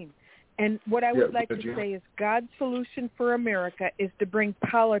Jean. And what I would like to say is God's solution for America is to bring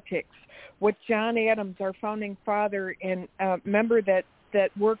politics. What John Adams, our founding father and member that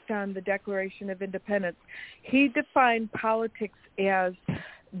worked on the Declaration of Independence, he defined politics as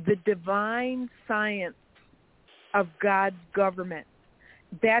the divine science of God's government.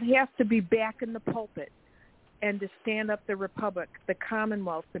 That has to be back in the pulpit and to stand up the republic, the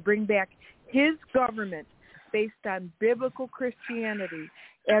commonwealth, to bring back his government based on biblical Christianity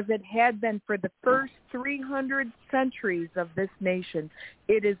as it had been for the first 300 centuries of this nation.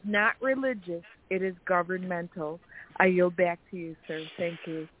 It is not religious. It is governmental. I yield back to you, sir. Thank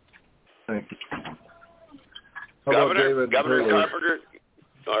you. Thank you. Governor Carpenter,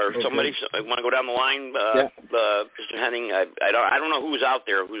 or somebody want to go down the line? Mr. Henning, I don't know who's out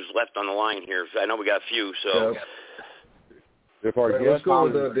there, who's left on the line here. I know we got a few, so. If our guest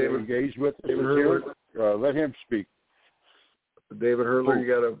is engaged with David Hurler, let him speak. David Hurler, you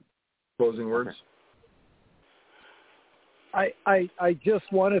got a closing words? I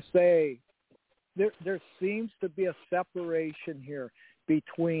just want to say there seems to be a separation here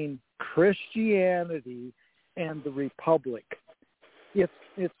between Christianity and the Republic. It's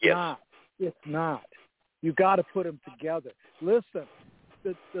not. It's not. You got to put them together. Listen,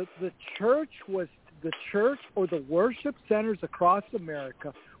 the church or the worship centers across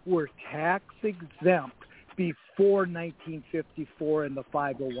America were tax exempt before 1954 and the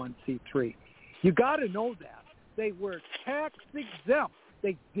 501c3. You got to know that. They were tax exempt.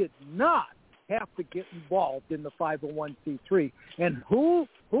 They did not have to get involved in the 501c3. And who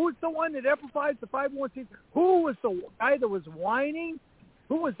was the one that emphasized the 501c3? Who was the guy that was whining?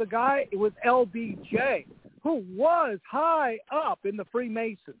 Who was the guy? It was LBJ, who was high up in the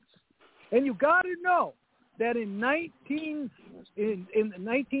Freemasons. And you got to know that in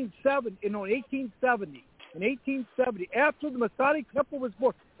 1870, after the Masonic Temple was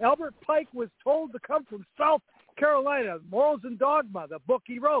born, Albert Pike was told to come from South Carolina, Morals and Dogma, the book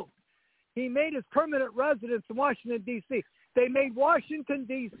he wrote. He made his permanent residence in Washington, D.C. They made Washington,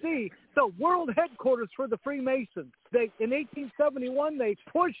 D.C. the world headquarters for the Freemasons. In 1871, they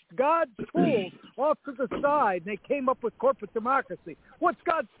pushed God's tools off to the side, and they came up with corporate democracy. What's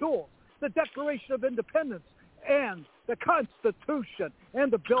God's tools? The Declaration of Independence and the Constitution and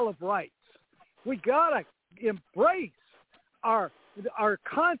the Bill of Rights. We got to embrace our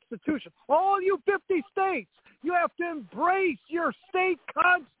Constitution. All you 50 states, you have to embrace your state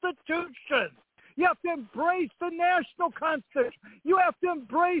constitution. You have to embrace the national constitution. You have to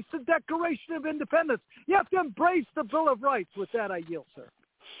embrace the Declaration of Independence. You have to embrace the Bill of Rights. With that, I yield, sir.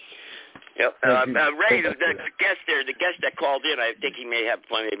 Yep. Ray, the guest that called in, I think he may have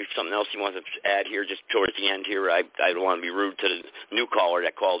maybe something else he wants to add here just towards the end here. I don't want to be rude to the new caller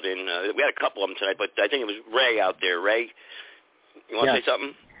that called in. We had a couple of them tonight, but I think it was Ray out there. Ray, you want to say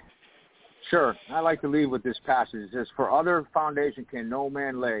something? Sure. I like to leave with this passage. It says, "For other foundation can no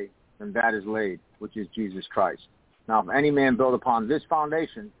man lay than that is laid, which is Jesus Christ. Now, if any man build upon this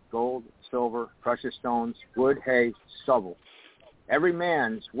foundation, gold, silver, precious stones, wood, hay, stubble, every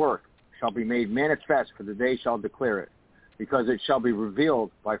man's work shall be made manifest, for the day shall declare it, because it shall be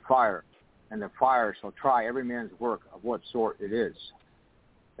revealed by fire, and the fire shall try every man's work of what sort it is.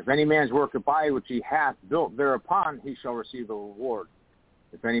 If any man's work abide which he hath built thereupon, he shall receive a reward.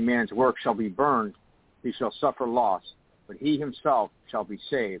 If any man's work shall be burned, he shall suffer loss, but he himself shall be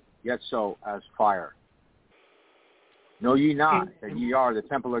saved, yet so as fire. Know ye not that ye are the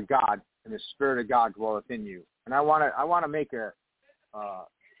temple of God, and the Spirit of God dwelleth in you." And I want to make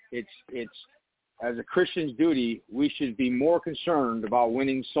it's as a Christian's duty, we should be more concerned about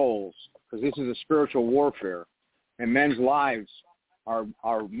winning souls, because this is a spiritual warfare, and men's lives,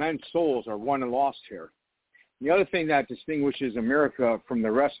 our men's souls are won and lost here. The other thing that distinguishes America from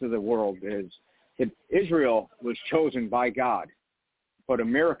the rest of the world is that Israel was chosen by God, but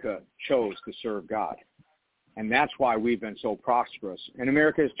America chose to serve God. And that's why we've been so prosperous. And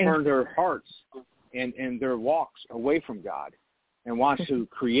America has turned their hearts and their walks away from God and wants to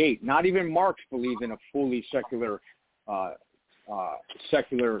create. Not even Marx believed in a fully secular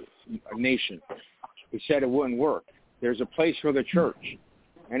nation. He said it wouldn't work. There's a place for the church.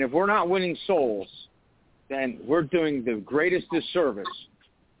 And if we're not winning souls, then we're doing the greatest disservice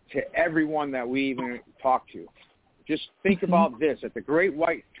to everyone that we even talk to. Just think about this. At the great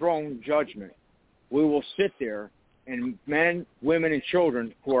white throne judgment, we will sit there, and men, women, and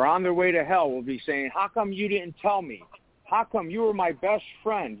children who are on their way to hell will be saying, "How come you didn't tell me? How come you were my best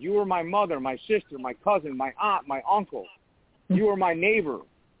friend? You were my mother, my sister, my cousin, my aunt, my uncle. You were my neighbor.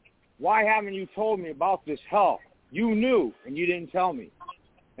 Why haven't you told me about this hell? You knew, and you didn't tell me."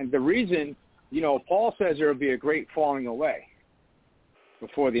 And the reason, Paul says there will be a great falling away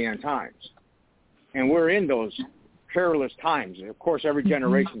before the end times. And we're in those perilous times. And of course, every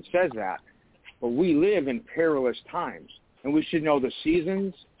generation says that. But we live in perilous times. And we should know the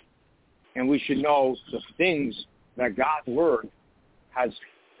seasons, and we should know the things that God's Word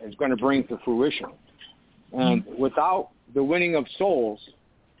is going to bring to fruition. And without the winning of souls,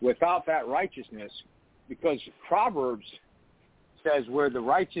 without that righteousness, because Proverbs says when the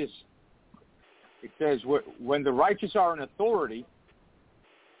righteous are in authority,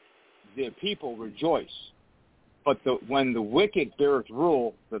 the people rejoice. But when the wicked beareth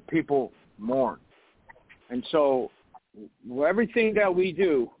rule, the people mourn. And so everything that we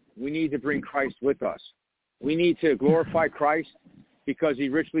do, we need to bring Christ with us. We need to glorify Christ because he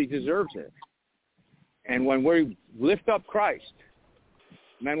richly deserves it. And when we lift up Christ,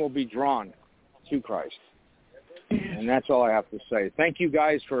 men will be drawn to Christ. And that's all I have to say. Thank you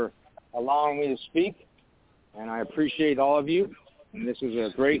guys for allowing me to speak, and I appreciate all of you. And this was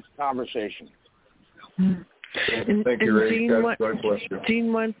a great conversation. Thank you, Ray. God bless you.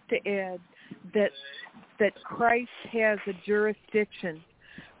 Gene wants to add that Christ has a jurisdiction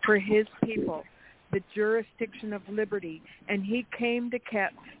for his people, the jurisdiction of liberty, and he came to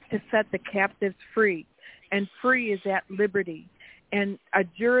set the captives free, and free is at liberty. And a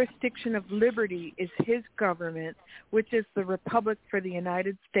jurisdiction of liberty is his government, which is the Republic for the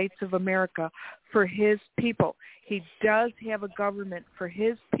United States of America, for his people. He does have a government for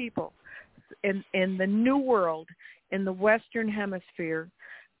his people. In the New World, in the Western Hemisphere,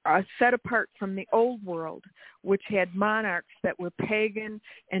 set apart from the Old World, which had monarchs that were pagan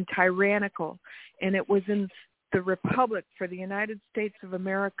and tyrannical. And it was in the Republic for the United States of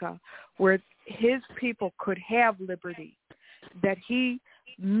America where his people could have liberty, that he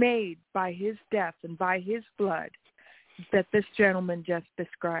made by his death and by his blood, that this gentleman just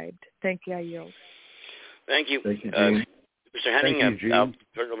described. Thank you, I yield. Thank you. Thank you, Gene. Mr. Henning, I'll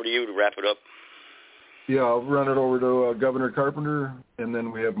turn it over to you to wrap it up. Yeah, I'll run it over to Governor Carpenter, and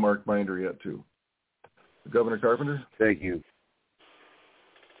then we have Mark Binder yet, too. Governor Carpenter? Thank you.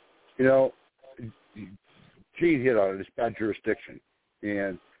 You know, Gene hit on it. It's about jurisdiction.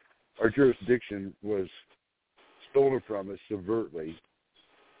 And our jurisdiction was stolen from us subvertly,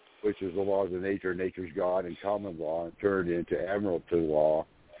 which is the laws of nature, nature's God, and common law, and turned into admiralty law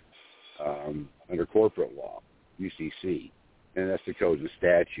under corporate law, UCC. And that's the codes and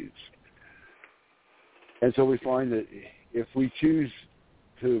statutes. And so we find that if we choose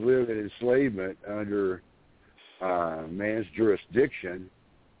to live in enslavement under man's jurisdiction,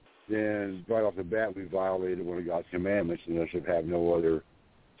 then right off the bat we violated one of God's commandments, and I should have no other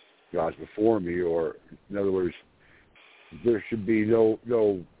gods before me, or in other words, there should be no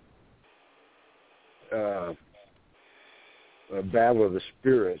battle of the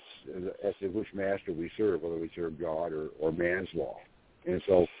spirits as to which master we serve, whether we serve God or man's law. And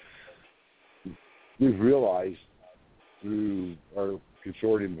so we've realized through our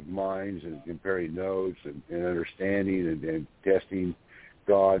consortium of minds and comparing notes and understanding and testing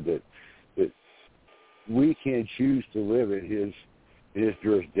God that we can choose to live in his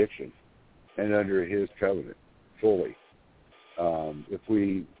jurisdiction and under his covenant fully. If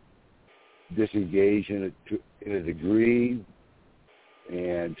we disengage in a degree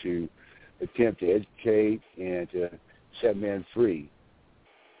and to attempt to educate and to set men free.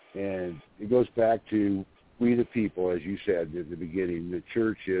 And it goes back to we the people, as you said at the beginning. The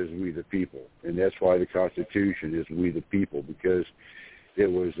church is we the people, and that's why the Constitution is we the people, because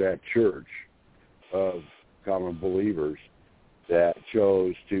it was that church of common believers that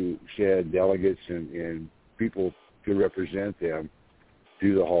chose to send delegates and people to represent them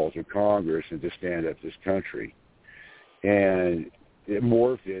to the halls of Congress and to stand up this country. And it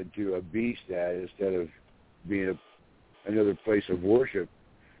morphed into a beast that instead of being another place of worship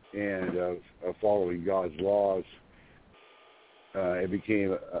and of following God's laws, it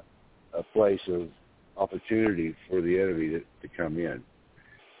became a place of opportunity for the enemy to come in.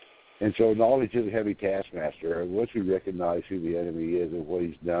 And so knowledge is a heavy taskmaster. And once we recognize who the enemy is and what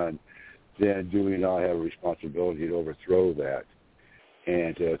he's done, then do we not have a responsibility to overthrow that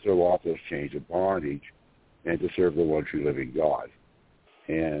and to throw off those chains of bondage and to serve the one true living God?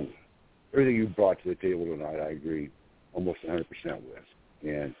 And everything you brought to the table tonight, I agree almost 100% with.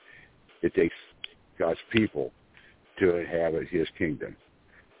 And it takes God's people to inhabit his kingdom.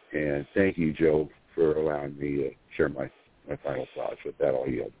 And thank you, Joe, for allowing me to share my final thoughts. With that, I'll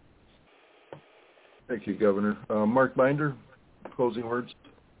yield. Thank you, Governor. Mark Binder, closing words.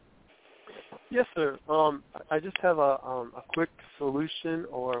 Yes, sir. I just have a quick solution,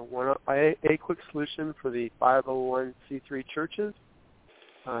 or a quick solution for the 501c3 churches.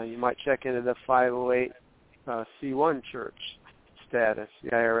 You might check into the 508c1 church status, the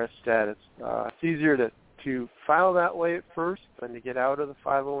IRS status. It's easier to file that way at first than to get out of the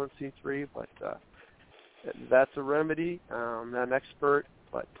 501c3, but that's a remedy. I'm not an expert,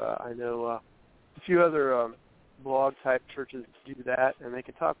 but I know a few other blog-type churches do that, and they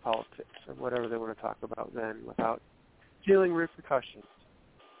can talk politics or whatever they want to talk about then without feeling repercussions.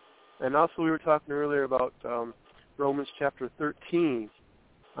 And also we were talking earlier about Romans chapter 13,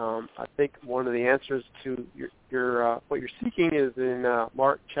 I think one of the answers to your what you're seeking is in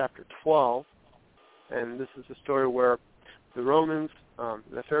Mark chapter 12, and this is a story where the Romans,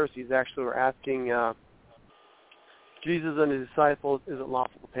 the Pharisees, actually were asking Jesus and his disciples, is it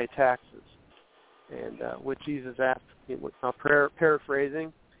lawful to pay taxes? And what Jesus asked,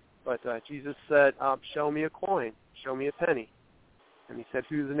 paraphrasing, but Jesus said, show me a coin, show me a penny. And he said,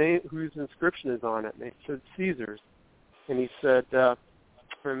 whose inscription is on it? And they said, Caesar's. And he said,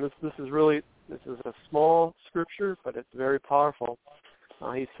 and this is a small scripture, but it's very powerful.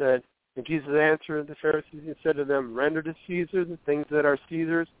 He said, and Jesus answered the Pharisees and said to them, render to Caesar the things that are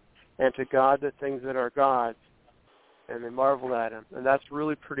Caesar's, and to God the things that are God's. And they marveled at him. And that's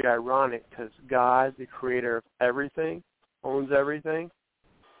really pretty ironic because God, the creator of everything, owns everything.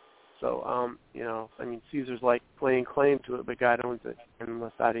 So, Caesar's like laying claim to it, but God owns it. And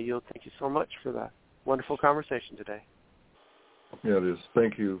with that, I yield. Thank you so much for that wonderful conversation today. Yeah, it is.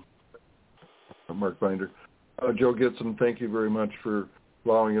 Thank you, Mark Binder. Joe Gibson, thank you very much for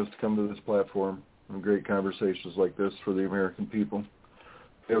allowing us to come to this platform and great conversations like this for the American people. Do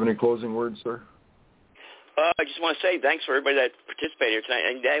you have any closing words, sir? I just want to say thanks for everybody that participated here tonight.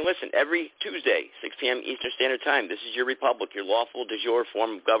 And listen, every Tuesday, 6 p.m. Eastern Standard Time, this is your Republic, your lawful de jure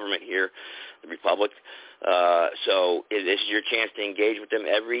form of government here, the Republic. So this is your chance to engage with them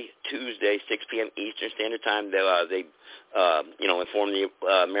every Tuesday, 6 p.m. Eastern Standard Time. They inform the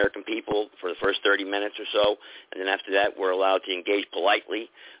American people for the first 30 minutes or so, and then after that, we're allowed to engage politely.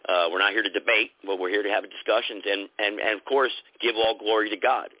 We're not here to debate, but we're here to have discussions and of course, give all glory to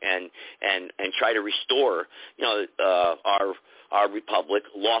God and try to restore, our republic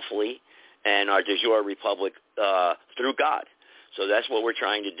lawfully and our de jure republic through God. So that's what we're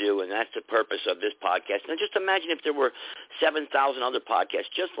trying to do, and that's the purpose of this podcast. And just imagine if there were 7,000 other podcasts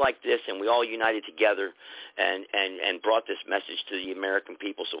just like this, and we all united together and brought this message to the American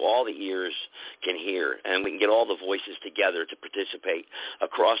people so all the ears can hear, and we can get all the voices together to participate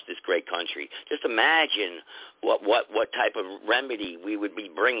across this great country. Just imagine what type of remedy we would be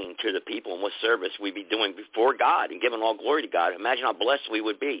bringing to the people and what service we'd be doing before God and giving all glory to God. Imagine how blessed we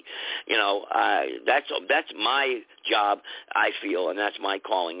would be. That's my job, I feel, and that's my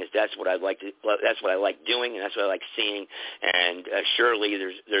calling. That's what I like doing, and that's what I like seeing. And surely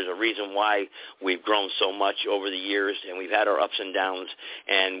there's a reason why we've grown so much over the years, and we've had our ups and downs,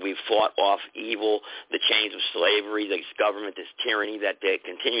 and we've fought off evil, the chains of slavery, this government, this tyranny that they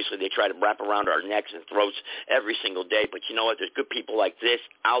try to wrap around our necks and throats every single day. But you know what? There's good people like this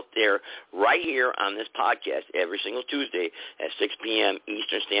out there right here on this podcast every single Tuesday at 6 p.m.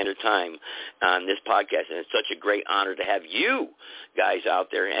 Eastern Standard Time on this podcast, and it's such a great honor to have you guys out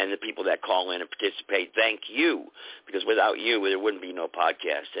there and the people that call in and participate. Thank you, because without you, there wouldn't be no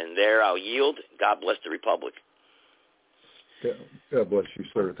podcast. And there, I'll yield. God bless the Republic. God bless you,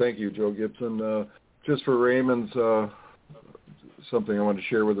 sir. Thank you, Joe Gibson. Just for Raymond's, something I want to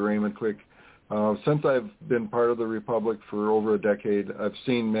share with Raymond quick. Since I've been part of the Republic for over a decade, I've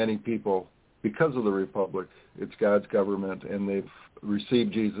seen many people, because of the Republic, it's God's government, and they've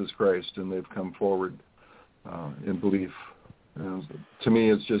received Jesus Christ, and they've come forward in belief. And to me,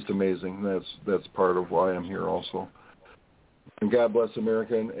 it's just amazing. That's part of why I'm here also. And God bless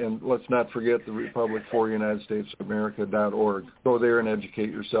America. And let's not forget the Republic for United States of America.org. Go there and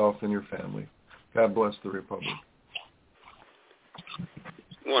educate yourself and your family. God bless the Republic.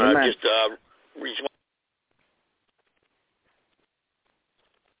 Well,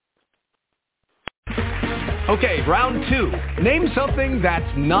 Okay, round two. Name something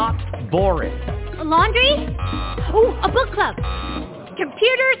that's not boring. A laundry? Ooh, a book club.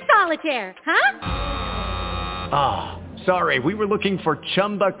 Computer solitaire, huh? Ah, sorry, we were looking for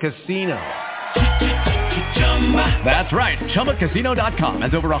Chumba Casino. That's right, ChumbaCasino.com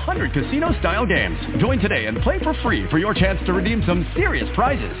has over 100 casino-style games. Join today and play for free for your chance to redeem some serious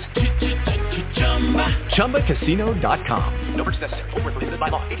prizes. ChumbaCasino.com. No purchase necessary. Void where prohibited by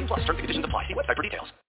law. 18+ terms and conditions apply. See website for details.